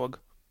komandu karoga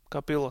kā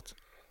pilots?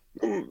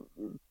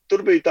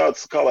 Tur bija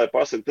tāds, kā lai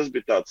pasaka, tas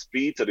bija tāds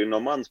spīts arī no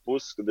manas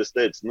puses, kad es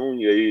teicu,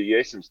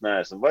 ja es jums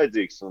neesmu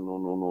vajadzīgs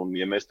un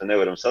ja mēs te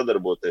nevaram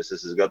sadarboties,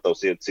 es esmu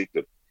gatavs iet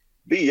citur.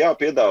 Bija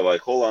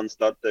piedāvāja Holandu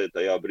startēt,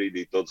 tajā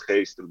brīdī Tots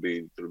Heijs, tur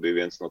bija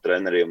viens no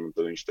treneriem, un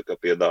viņš tā kā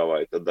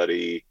piedāvāja. Tad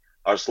arī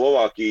ar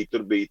Slovākiju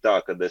tur bija tā,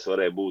 kad es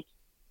varēju būt,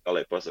 kā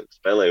lai pasaka,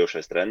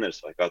 spēlējošais treneris,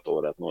 vai kā to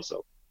varētu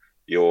nosaukt.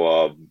 Jo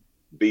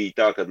bija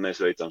tā, kad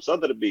mēs veicām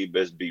sadarbību,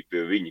 es biju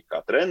pie viņa kā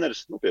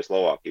treneris, pie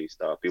Slovākijas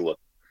tā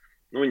pilota.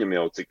 Viņam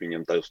jau, cik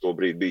viņam uz to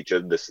brīdi bija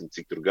 40,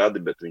 cik tur gadi,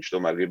 bet viņš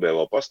tomēr gribēja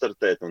vēl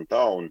pastartēt un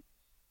tā, un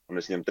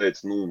es viņam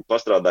teicu,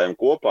 pastrādājam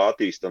kopā,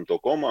 attīstam to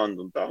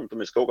komandu un tā, un tad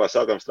mēs kaut kā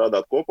sākām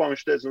strādāt kopā, un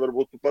viņš teica,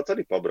 varbūt tu pats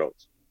arī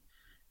pabrauc.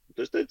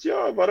 Un es teicu,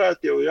 jā,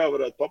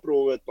 varētu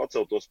paprovēt,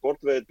 pacelt to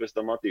sporta veidu, pēc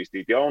tam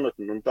attīstīt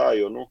jaunatni un tā,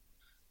 jo,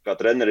 kā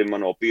trenerim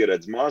man nav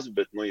pieredze maz,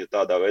 bet, ja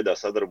tādā veidā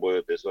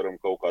sadarbojoties, varam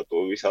kaut kā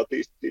to visu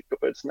attīstīt,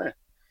 kāpēc ne?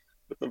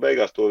 Bet,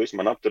 beigās to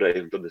visu man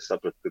apturēja, un tad es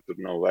sapratu, ka tur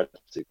nav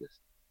vērts cīties.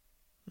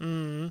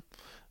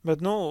 Bet,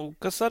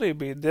 kas arī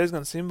bija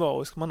diezgan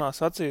simboliski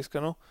manās acīs,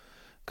 ka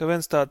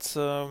viens tāds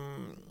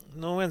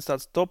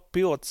top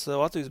pilots,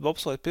 Latvijas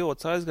bobsleja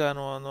pilots aizgāja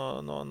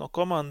no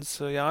komandas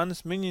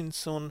Jānis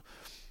Miņins, un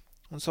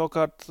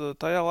savukārt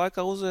tajā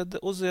laikā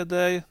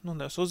uziedēja,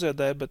 nevis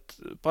uziedēja, bet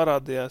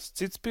parādījās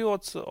cits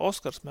pilots,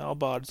 Oskars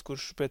Melbārdis,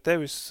 kurš pie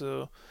tevis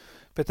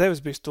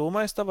bija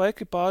stūmais tavā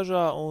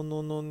ekipāžā,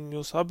 un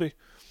jūs abi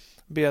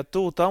bijāt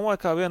tuvu tam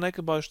laikā viena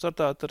ekipāža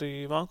startāt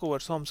arī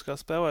Vankūveras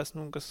olimpiskās spēlēs,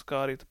 kas,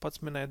 kā arī tu pats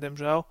minēji,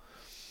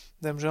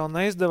 diemžēl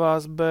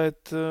neizdevās,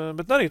 bet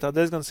arī tā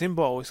diezgan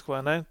simboliski,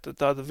 vai ne?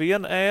 Tāda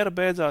viena ēra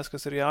beidzās,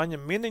 kas ir Jāņa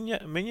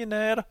Miņina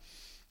ēra,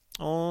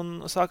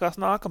 un sākās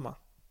nākamā.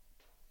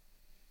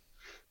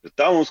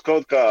 Tā mums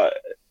kaut kā,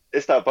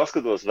 es tā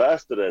paskatos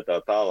vēsturē tā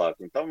tālāk,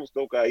 un tam mums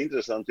kaut kā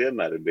interesanti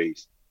vienmēr ir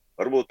bijis.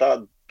 Varbūt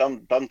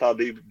tam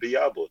tādī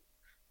bija jābūt.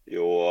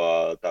 Jo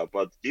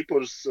tāpat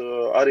ķipurs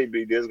arī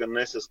bija diezgan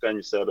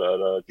nesaskaņas ar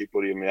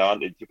ķipuram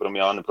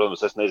Jāni.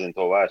 Protams, es nezinu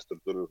to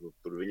vēsturi,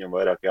 tur viņam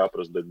vairāk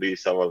jāprast, bet bija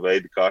sava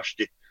veida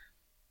kašķi.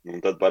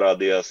 Un tad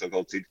parādījās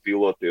atkal citi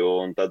piloti,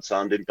 un tad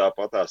Sandim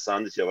tāpatās.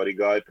 Sandis jau arī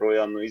gāja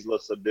projām no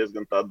izlases ar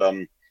diezgan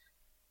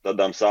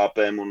tādām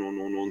sāpēm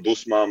un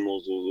dusmām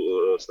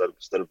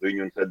starp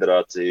viņu un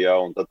federāciju, jā,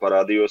 un tad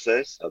parādījos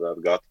es ar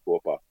Gati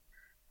kopā.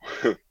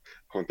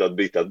 Un tad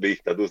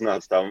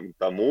uznāca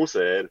tā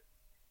mūsu ēra.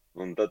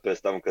 Un tad pēc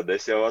tam, kad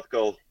es jau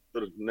atkal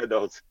tur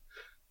nedaudz,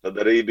 tad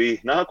arī bija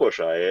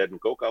nākošā ēra.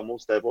 Nu, kaut kā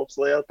mums tajā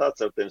bobslejā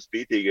tāds ar tiem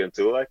spītīgiem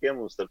cilvēkiem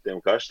un starp tiem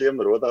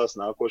kašķiem rodās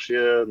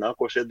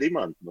nākošie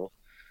dimanti. Nu,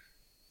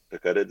 tā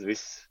kā redz,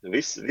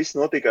 viss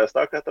notikās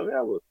tā, kā tam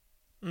jābūt.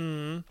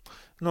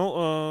 Nu,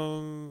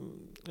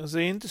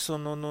 Zintis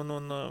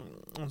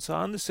un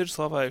Sandis ir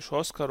slavējuši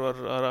Oskaru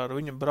ar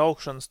viņa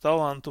braukšanas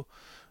talantu.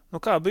 Nu,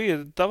 kā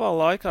bija tavā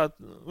laikā?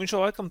 Viņš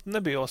jau laikam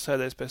nebija vēl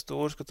sēdējis pēc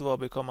tūras, kad tu vēl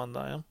biji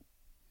komandā, ja?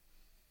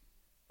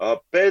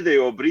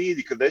 Pēdējo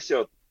brīdi, kad es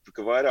jau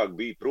vairāk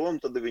biju prom,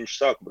 tad viņš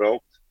sāka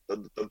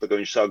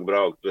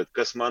braukt. Bet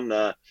kas man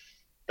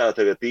tā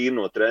tagad tīri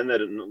no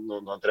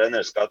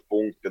trenera skatu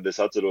punktu, kad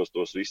es atceros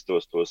tos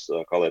visus tos,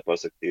 kā lai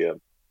pasaka,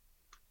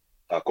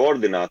 tā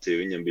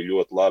koordinācija viņam bija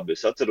ļoti labi.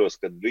 Es atceros,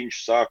 kad viņš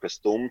sāka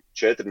stumt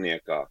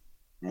četrniekā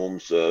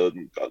mums,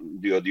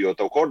 jo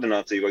tavu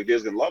koordināciju vajag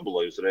diezgan labu,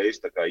 lai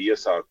uzreiz tā kā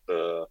iesākt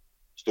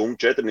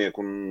stumt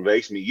četrnieku un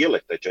veiksmīgi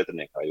ielikt tajā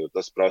četrniekā, jo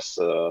tas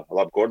prasa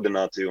labu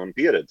koordināciju un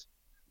pieredzi.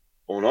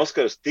 Un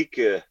Oskars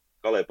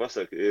kā lai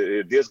pasaka,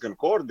 ir diezgan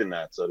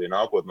koordinēts arī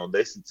nākot no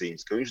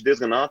desmitcīņas, ka viņš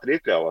diezgan ātri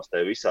iekļāvās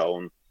tajā visā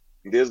un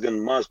diezgan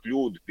maz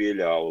kļūdu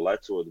pieļāva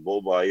lecot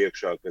bobā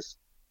iekšā,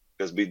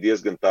 kas bija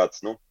diezgan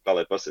tāds, nu, kā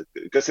lai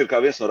pasaka, kas ir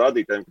kā viens no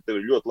rādītājiem, ka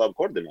tev ir ļoti laba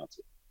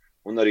koordinācija.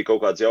 Un arī kaut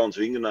kāds jauns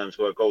vingrinājums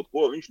vai kaut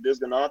ko, viņš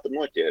diezgan ātri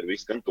noķēra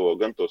visu,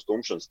 gan to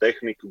stumšanas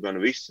tehniku, gan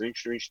viss,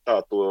 viņš tā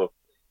to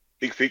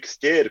tik fiks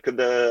ķēra, ka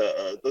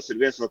tas ir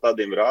viens no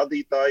tādiem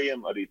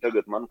rādītājiem, arī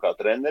tagad man kā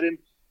trenerim,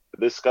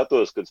 kad es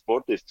skatos, kad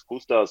sportists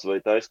kustās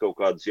vai taisa kaut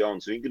kādus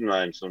jaunus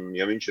vingrinājumus, un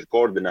ja viņš ir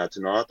koordinēts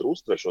un ātri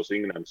uztver šos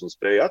vingrinājumus un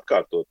spēja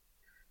atkārtot,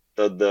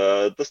 tad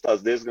tas tās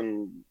diezgan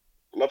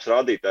labs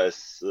rādītājs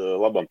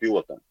labam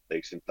pilotam,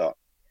 teiksim tā.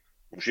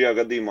 Un šajā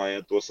gadījumā,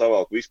 ja to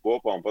savalku visu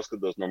kopā un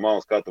paskatos no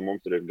malas, kā tam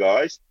mums tur ir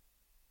gājis,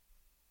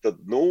 tad,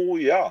 nu,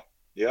 jā,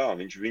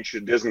 viņš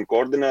ir diezgan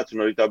koordinēts,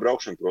 un arī tā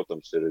braukšana,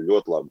 protams, ir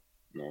ļoti laba.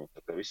 Nu,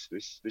 tā kā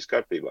viss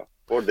kārtībā.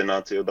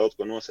 Koordinācija jau daudz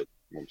ko nosaka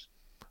mums.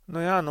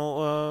 Nu jā,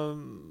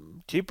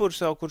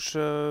 Ķipurs jau, kurš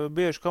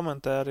bieži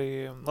komentē arī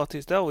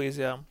Latvijas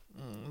televīzijā,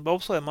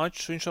 bobsleja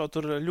mačus, viņš jau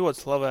tur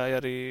ļoti slavēja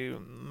arī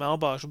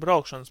melbāžu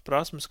braukšanas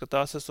prasmes, ka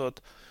tās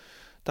esot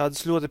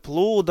tādas ļoti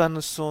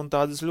plūdenas un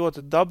tādas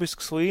ļoti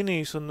dabiskas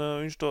līnijas, un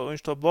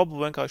viņš to bobu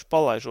vienkārši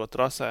palaižot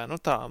trasē. Nu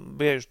tā,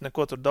 bieži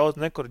neko tur daudz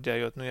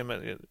nekorģējot, nu, ja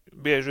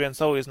bieži vien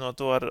salīdzinot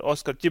to ar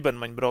Oskaru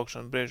Ķibermaņu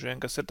braukšanu, bieži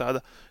vien, kas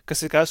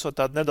ir esot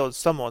tāda nedaudz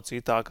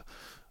samocītāka.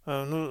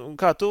 Nu,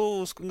 kā tu,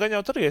 gan jau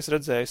tur esi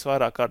redzējis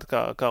vairāk kārt,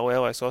 kā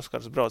lielais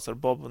Oskars brauc ar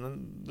bobu, nu,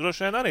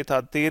 droši vien arī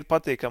tāda tīri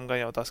patīkama,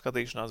 gan jau tā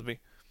skatīšanās bija.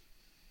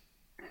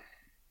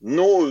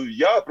 Nu,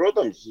 jā,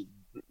 protams,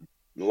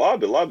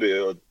 labi,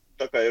 jo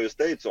tā kā jau es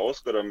teicu,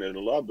 Oskaram ir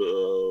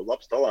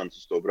labs talants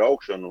uz to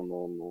braukšanu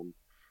un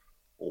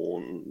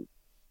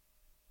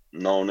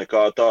nav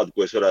nekā tāda,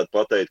 ko es varētu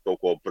pateikt kaut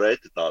ko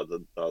preti tādu,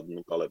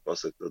 nu, kā lai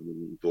pasaka,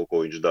 to,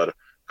 ko viņš dara.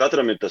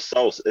 Katram ir tas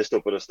savs, es to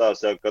parasti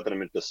stāstu,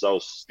 katram ir tas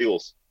savs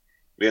stils.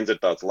 Viens ir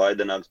tāds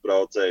laidenāks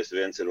braucējs,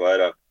 viens ir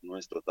vairāk, nu,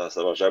 es to tā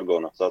savā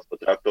žargonā sauc par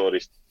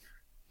traktoristu.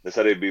 Es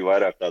arī biju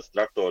vairāk tāds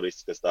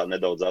traktorists, kas tā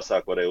nedaudz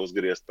asāk varēja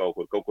uzgriezt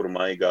kaut kur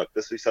maigāk.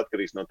 Tas viss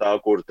atkarīgs no tā,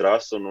 kur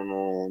trasu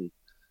un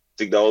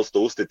cik daudz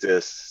tu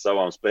uzticies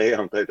savām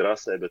spējām tajā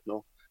trasē, bet,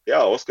 nu,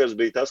 jā, Oskars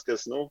bija tas,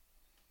 kas, nu,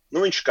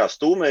 viņš kā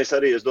stūmējs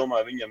arī, es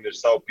domāju, viņam ir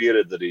savu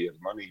pieredzi arī ar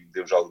mani,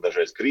 diemžēl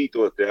dažreiz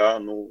krītot, jā,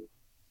 nu,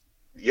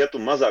 ja tu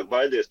mazāk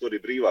baidies, tu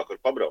arī brīvāk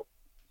var pabraukt.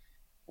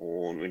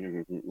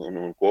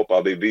 Un kopā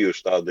bija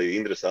bijuši tādi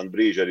interesanti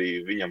brīži arī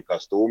viņam kā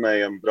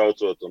stūmējam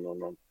braucot,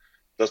 un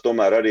tas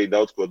tomēr arī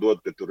daudz ko dod,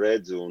 kad tu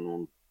redzi,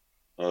 un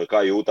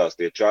kā jūtās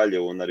tie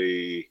čaļi, un arī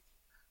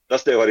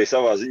tas tev arī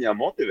savā ziņā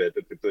motivē,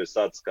 tad, kad tu esi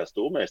sācis kā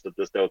stūmējs, tad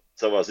tas tev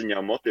savā ziņā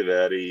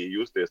motivē arī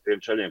justies tiem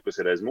čaļiem, kas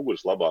ir aiz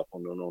muguras labāk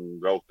un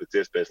braukt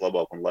pēc iespējas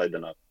labāk un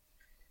laidenāk.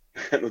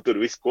 Nu,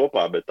 tur viss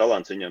kopā, bet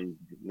talants viņam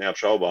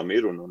neapšaubām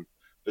ir. Un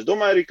es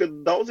domāju arī, ka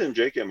daudziem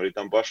džekiem, arī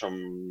tam pašam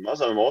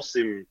mazam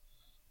Osim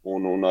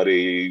un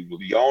arī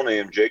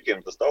jaunajiem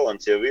džekiem tas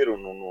talants jau ir.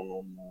 Un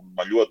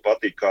man ļoti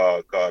patīk,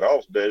 kā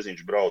Ralfs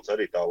Bērziņš brauc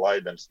arī tā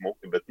laidem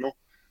smuki, bet, nu,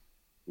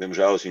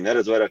 diemžēl es viņu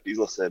neredzu vairāk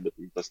izlasē, bet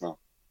tas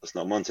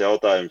nav mans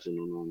jautājums,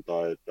 un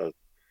tā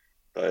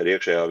ir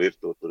iekšējā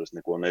virtuve, tur es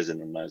neko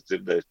nezinu un neesmu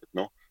dzirdējis. Bet,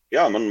 nu,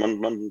 jā,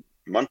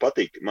 man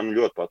patīk, man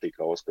ļoti patīk,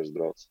 kā Oskars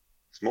brauc.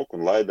 Smuk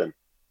un laiden.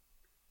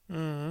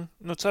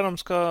 Nu,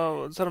 cerams,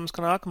 ka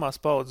nākamās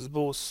paudzes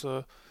būs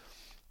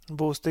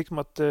būs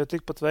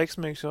tikpat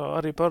veiksmīgs, jo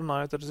arī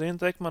parunājot ar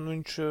Zinu Tekmanu,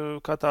 viņš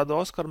kā tādu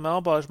Oskaru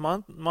Melbāžu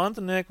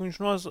mantinieku, viņš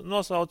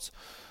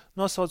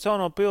nosauc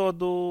jauno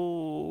pilotu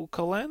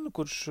Kalenu,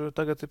 kurš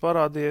tagad ir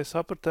parādījies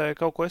apritē.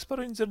 Kaut ko es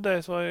par viņu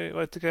dzirdējis,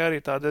 vai tikai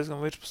arī tā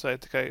diezgan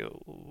virspusēji, tikai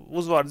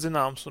uzvārds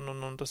zināms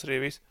un tas arī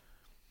viss?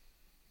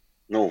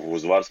 Nu,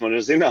 uzvārds man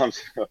ir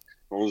zināms.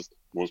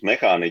 Mums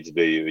mehāniķis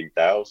bija viņa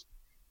tēvs.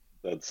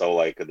 Tad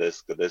savulaik, kad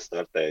es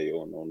startēju,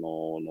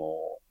 un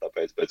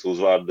tāpēc pēc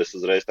uzvārda es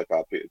uzreiz tā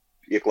kā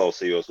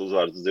ieklausījos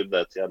uzvārds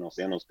dzirdēts,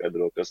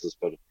 jānoskaidro, kas tas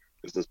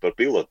par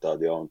pilotu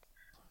tādu jaunu.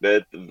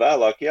 Bet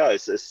vēlāk,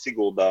 es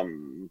Siguldā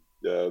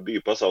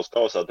biju pasaules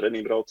kausā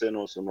treniņu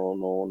braucienos,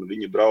 un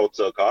viņi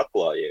brauca kā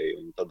atklājēji,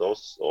 un tad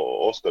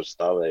Oskars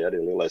stāvēja,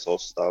 arī lielais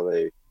Os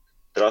stāvēja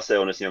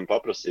trasē, un es viņam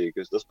paprasīju,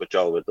 kas tas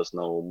pačāli, vai tas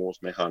nav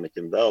mūsu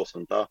mehāniķim dēls,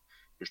 un tā.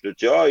 Viņš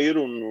teica, ir,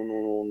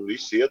 un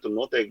viss iet, un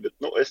noteikti, bet,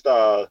 es tā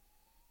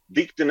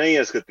dikti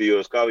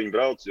neieskatījos, kā viņi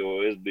brauc, jo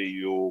es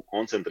biju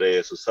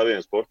koncentrējies uz saviem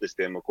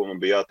sportistiem, ar ko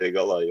man bija jātiek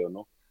galā,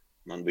 jo,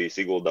 man bija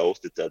Siguldā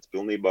uzticēts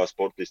pilnībā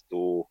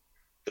sportistu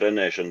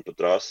trenēšana pa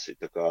trasi,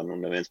 tā kā,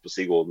 neviens pa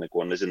Siguldu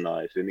neko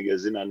nezināja. Es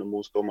vienīgais zināju no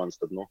mūsu komandas,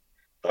 tad,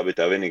 tā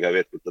bija tā vienīgā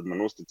vieta, kur tad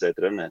man uzticēja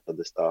trenēt,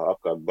 tad es tā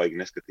apkārt baigi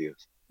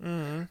neskatījos.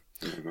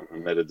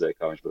 Neredzēju,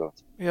 kā viņš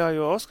brauc. Jā,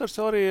 jo Oskars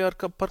arī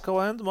par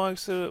Kalendu, man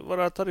liekas,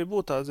 varētu arī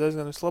būt tāds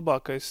diezgan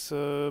vislabākais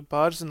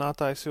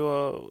pārzinātājs, jo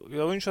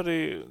viņš arī,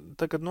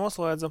 kad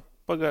noslēdza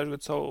pagājušajā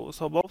gadu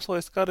savu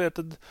bobslējas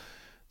karjeru,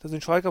 tad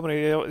viņš laikam arī,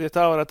 ja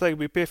tā varētu teikt,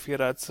 bija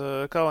piefierēts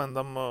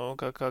Kalendam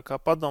kā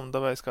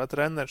padomdevējs, kā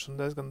treneris un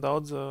diezgan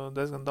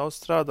daudz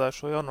strādāja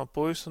šo jauno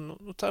puisi,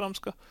 un cerams,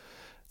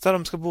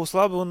 ka būs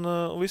labi un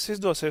viss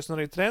izdosies,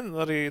 un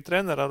arī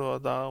treneru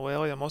arodā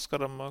lielajam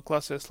Oskaram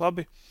klāsies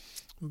labi.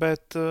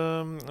 Bet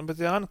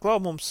Jāni, Klau,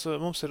 mums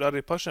ir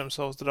arī pašiem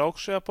savs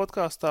draugs šajā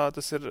podkāstā.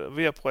 Tas ir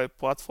Viaplay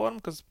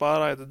platforma, kas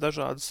pārraida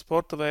dažādus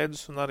sporta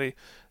veidus un arī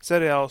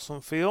seriālus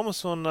un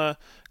filmas. Un,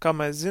 kā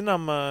mēs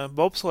zinām,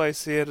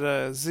 bobslejs ir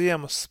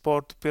ziemas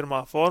sporta pirmā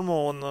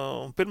formula,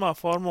 un pirmā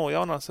formula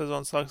jaunā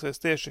sezona sāksies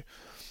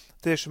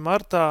tieši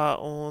martā,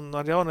 un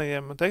ar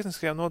jaunajiem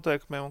tehniskajiem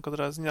noteikumiem, un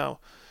katrā ziņā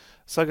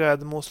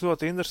sagaida mūs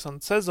ļoti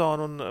interesanta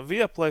sezona, un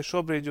Viaplay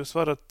šobrīd jūs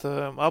varat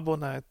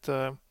abonēt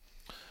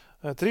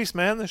 3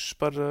 mēnešus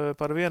par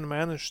 1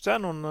 mēnešu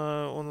cenu,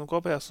 un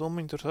kopējā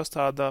summa tur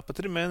sastāvdā pa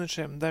 3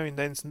 mēnešiem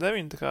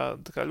 9,99.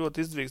 Tā kā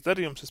ļoti izdevīgs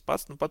darījums. Es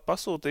pats pat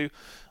pasūtīju,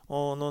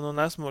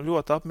 un esmu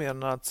ļoti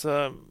apmierināts.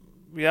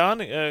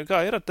 Jāni, kā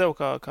ir ar tevi,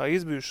 kā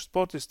izbijuši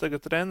sportists, tagad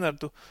treneru,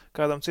 tu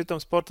kādam citam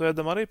sporta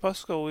veidam arī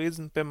paskau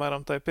līdzi,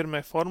 piemēram, tai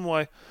pirmajai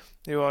formulai,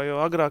 jo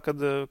agrāk,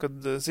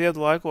 kad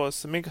ziedu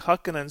laikos Mika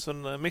Hakenens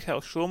un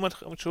Mihails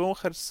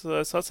Šumahers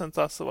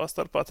sacentās savā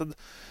starpā, tad,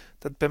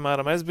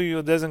 piemēram, es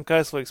biju diezgan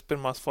kaislīgs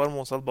pirmās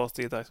formulas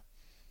atbalstītājs.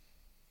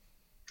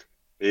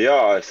 Jā,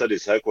 es arī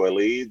sekoju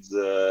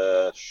līdzi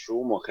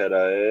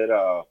Šumahera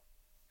ērā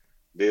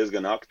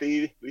diezgan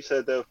aktīvi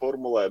visai tajā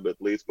formulē, bet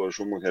līdz ko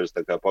Šumahers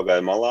tā kā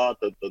pagāja malā,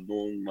 tad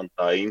man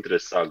tā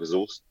interese sāka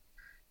zust.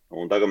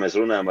 Un tagad mēs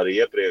runājam arī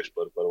iepriekš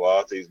par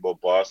Vācijas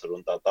bobu pārsvaru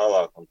un tā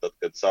tālāk, un tad,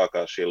 kad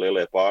sākās šie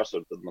lielie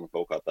pārsvari, tad man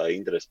kaut kā tā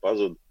interese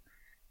pazuda,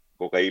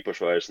 kaut kā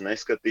īpaši vairs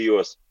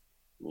neskatījos.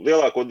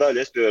 Lielāko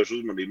daļu es pievēršu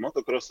uzmanību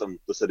motokrosam,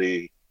 tas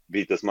arī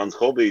bija tas mans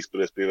hobijs,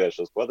 kur es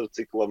pievēršos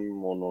kvadriciklam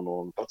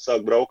un pats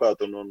sāku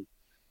braukāt, un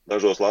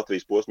dažos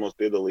Latvijas posmos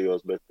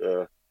piedalījos,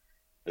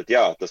 bet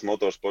jā, tas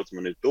motorsports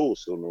man ir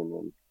tūs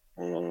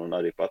un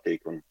arī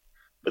patīk.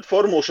 Bet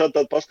formulu šādi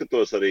tādu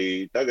paskatos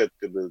arī tagad,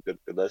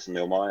 kad esmu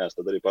jau mājās,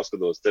 tad arī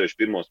paskatos cevišķi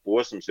pirmos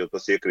posmus, jo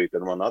tas iekrīt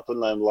ar manu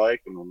atvaļinājumu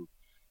laiku, un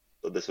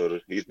tad es varu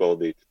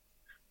izbaudīt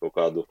kaut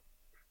kādu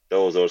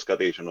televizoru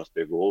skatīšanos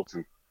pie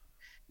gultas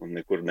un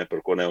nekur ne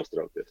par ko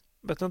neuztraukties.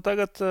 Bet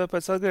tagad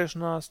pēc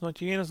atgriešanās no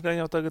Ķīnas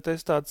gan jau tagad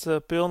esi tāds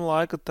pilna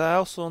laika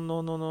tēvs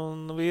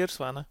un vīrs,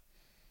 vai ne?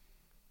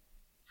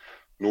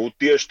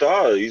 Tieši tā,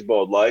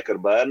 izbaudu laiku ar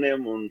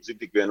bērniem un cik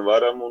tik vien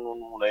varam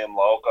un ejam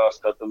laukā,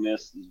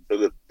 skatāmies.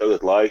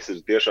 Tagad laiks ir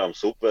tiešām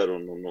super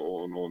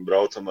un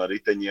braucam ar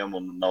riteņiem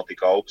un nav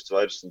tik augsts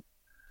vairs.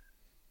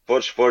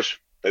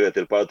 Forši. Tagad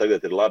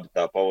ir labi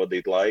tā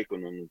pavadīt laiku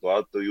un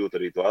tu jūt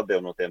arī to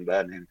atdevu no tiem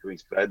bērniem, ka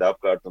viņi skraida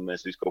apkārt un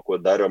mēs visu kaut ko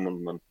daram. Un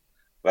man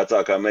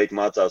vecākā meita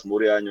mācās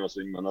Murjāņos,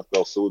 viņa man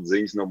atkal sūta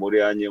ziņas no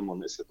Murjāņiem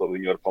un es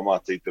viņu varu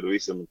pamācīt tur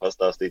visu un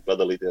pastāstīt,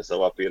 padalīties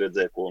savā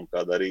pieredzē, ko un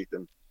kā darīt.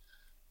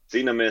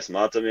 Cīnāmies,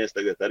 mācāmies,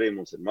 tagad arī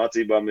mums ar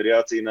mācībām ir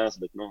jācīnās,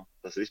 bet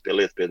tas viss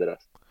pie lietas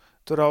piederās.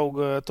 Tur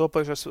aug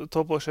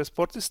topošie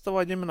sportisti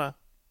tavā ģimenē?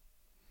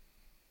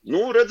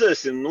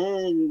 Redzēsim,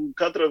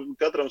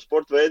 katram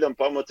sporta veidam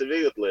pamats ir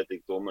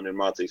vieglatlētika. To man ir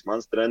mācījis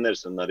mans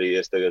treneris, un arī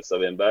es tagad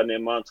saviem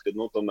bērniem mācu, ka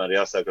tomēr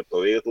jāsāk ar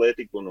to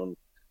vieglatlētiku, un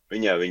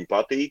viņi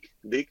patīk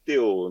dikti,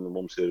 un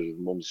mums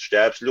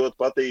šķēps ļoti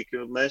patīk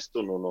mest,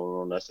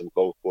 un esam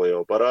kaut ko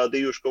jau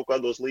parādījuši kaut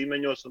kādos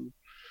līmeņos, un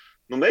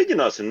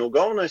mēģināsim.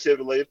 Galvenais jau,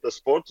 lai ir tas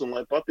sports un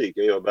lai patīk.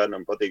 Ja jau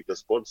bērnam patīk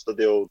tas sports,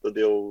 tad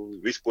jau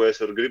viss, ko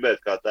es varu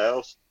gribēt kā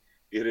tēvs,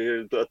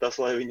 ir tas,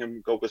 lai viņam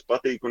kaut kas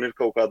patīk un ir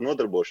kaut kāda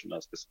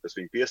nodarbošanās, kas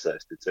viņu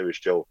piesaista,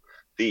 sevišķi jau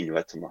tīņu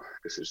vecumā,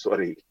 kas ir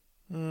svarīgi.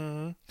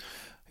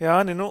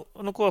 Jāni,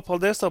 ko,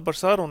 paldies tev par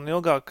sarunu.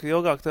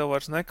 Ilgāk tev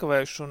vairs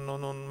nekavēšu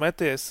un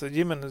meties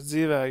ģimenes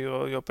dzīvē,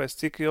 jo pēc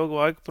cik ilgu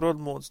laiku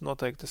prodmūts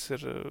noteikti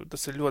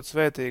tas ir ļoti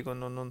svētīgi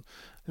un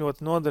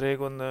ļoti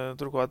noderīgi. Un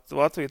turklāt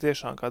Latvija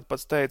tiešām, kā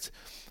pats teici,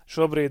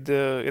 šobrīd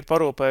ir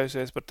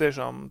parūpējusies par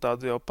tiešām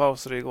tādu jau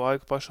pavasarīgu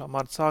laiku pašā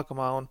marta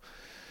sākumā. Un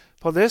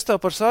paldies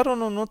tev par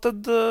sarunu,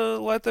 tad,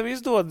 lai tev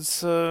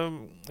izdodas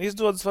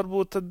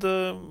varbūt tad,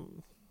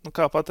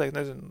 kā pateikt,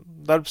 nezinu,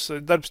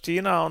 darbs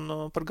Ķīnā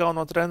un par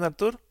galveno treneru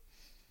tur?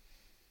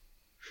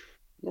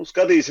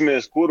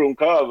 Skatīsimies, kur un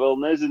kā, vēl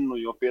nezinu,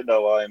 jo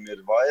piedāvājumi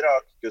ir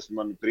vairāk, kas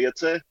man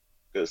priecē,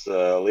 kas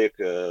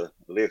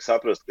liek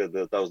saprast, ka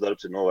tavs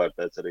darbs ir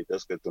novērtēts arī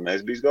tas, ka tu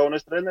neesi bijis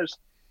galvenais treneris.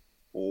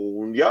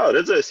 Un jā,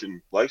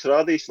 redzēsim, laiks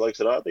rādīs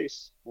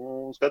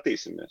un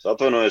skatīsimies.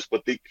 Atvainojos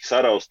par tik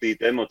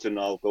saraustītu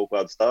emocionālu kaut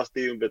kādu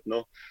stāstījumu, bet,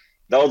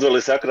 daudz vēl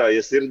ir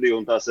sakrājies sirdī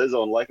un tā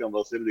sezona laikam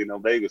vēl sirdī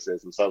nav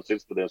beigusies un savus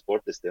sirdspadiem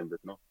sportistiem, bet,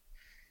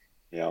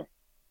 jā,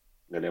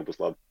 gan jau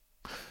būs labi.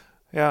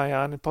 Jā,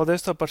 Jāni,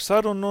 paldies tev par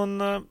sarunu un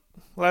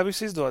lai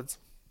viss izdodas.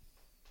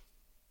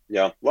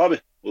 Jā,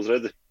 labi, uz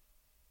redzi.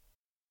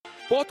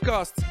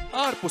 Podcasts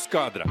ārpus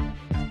kadra.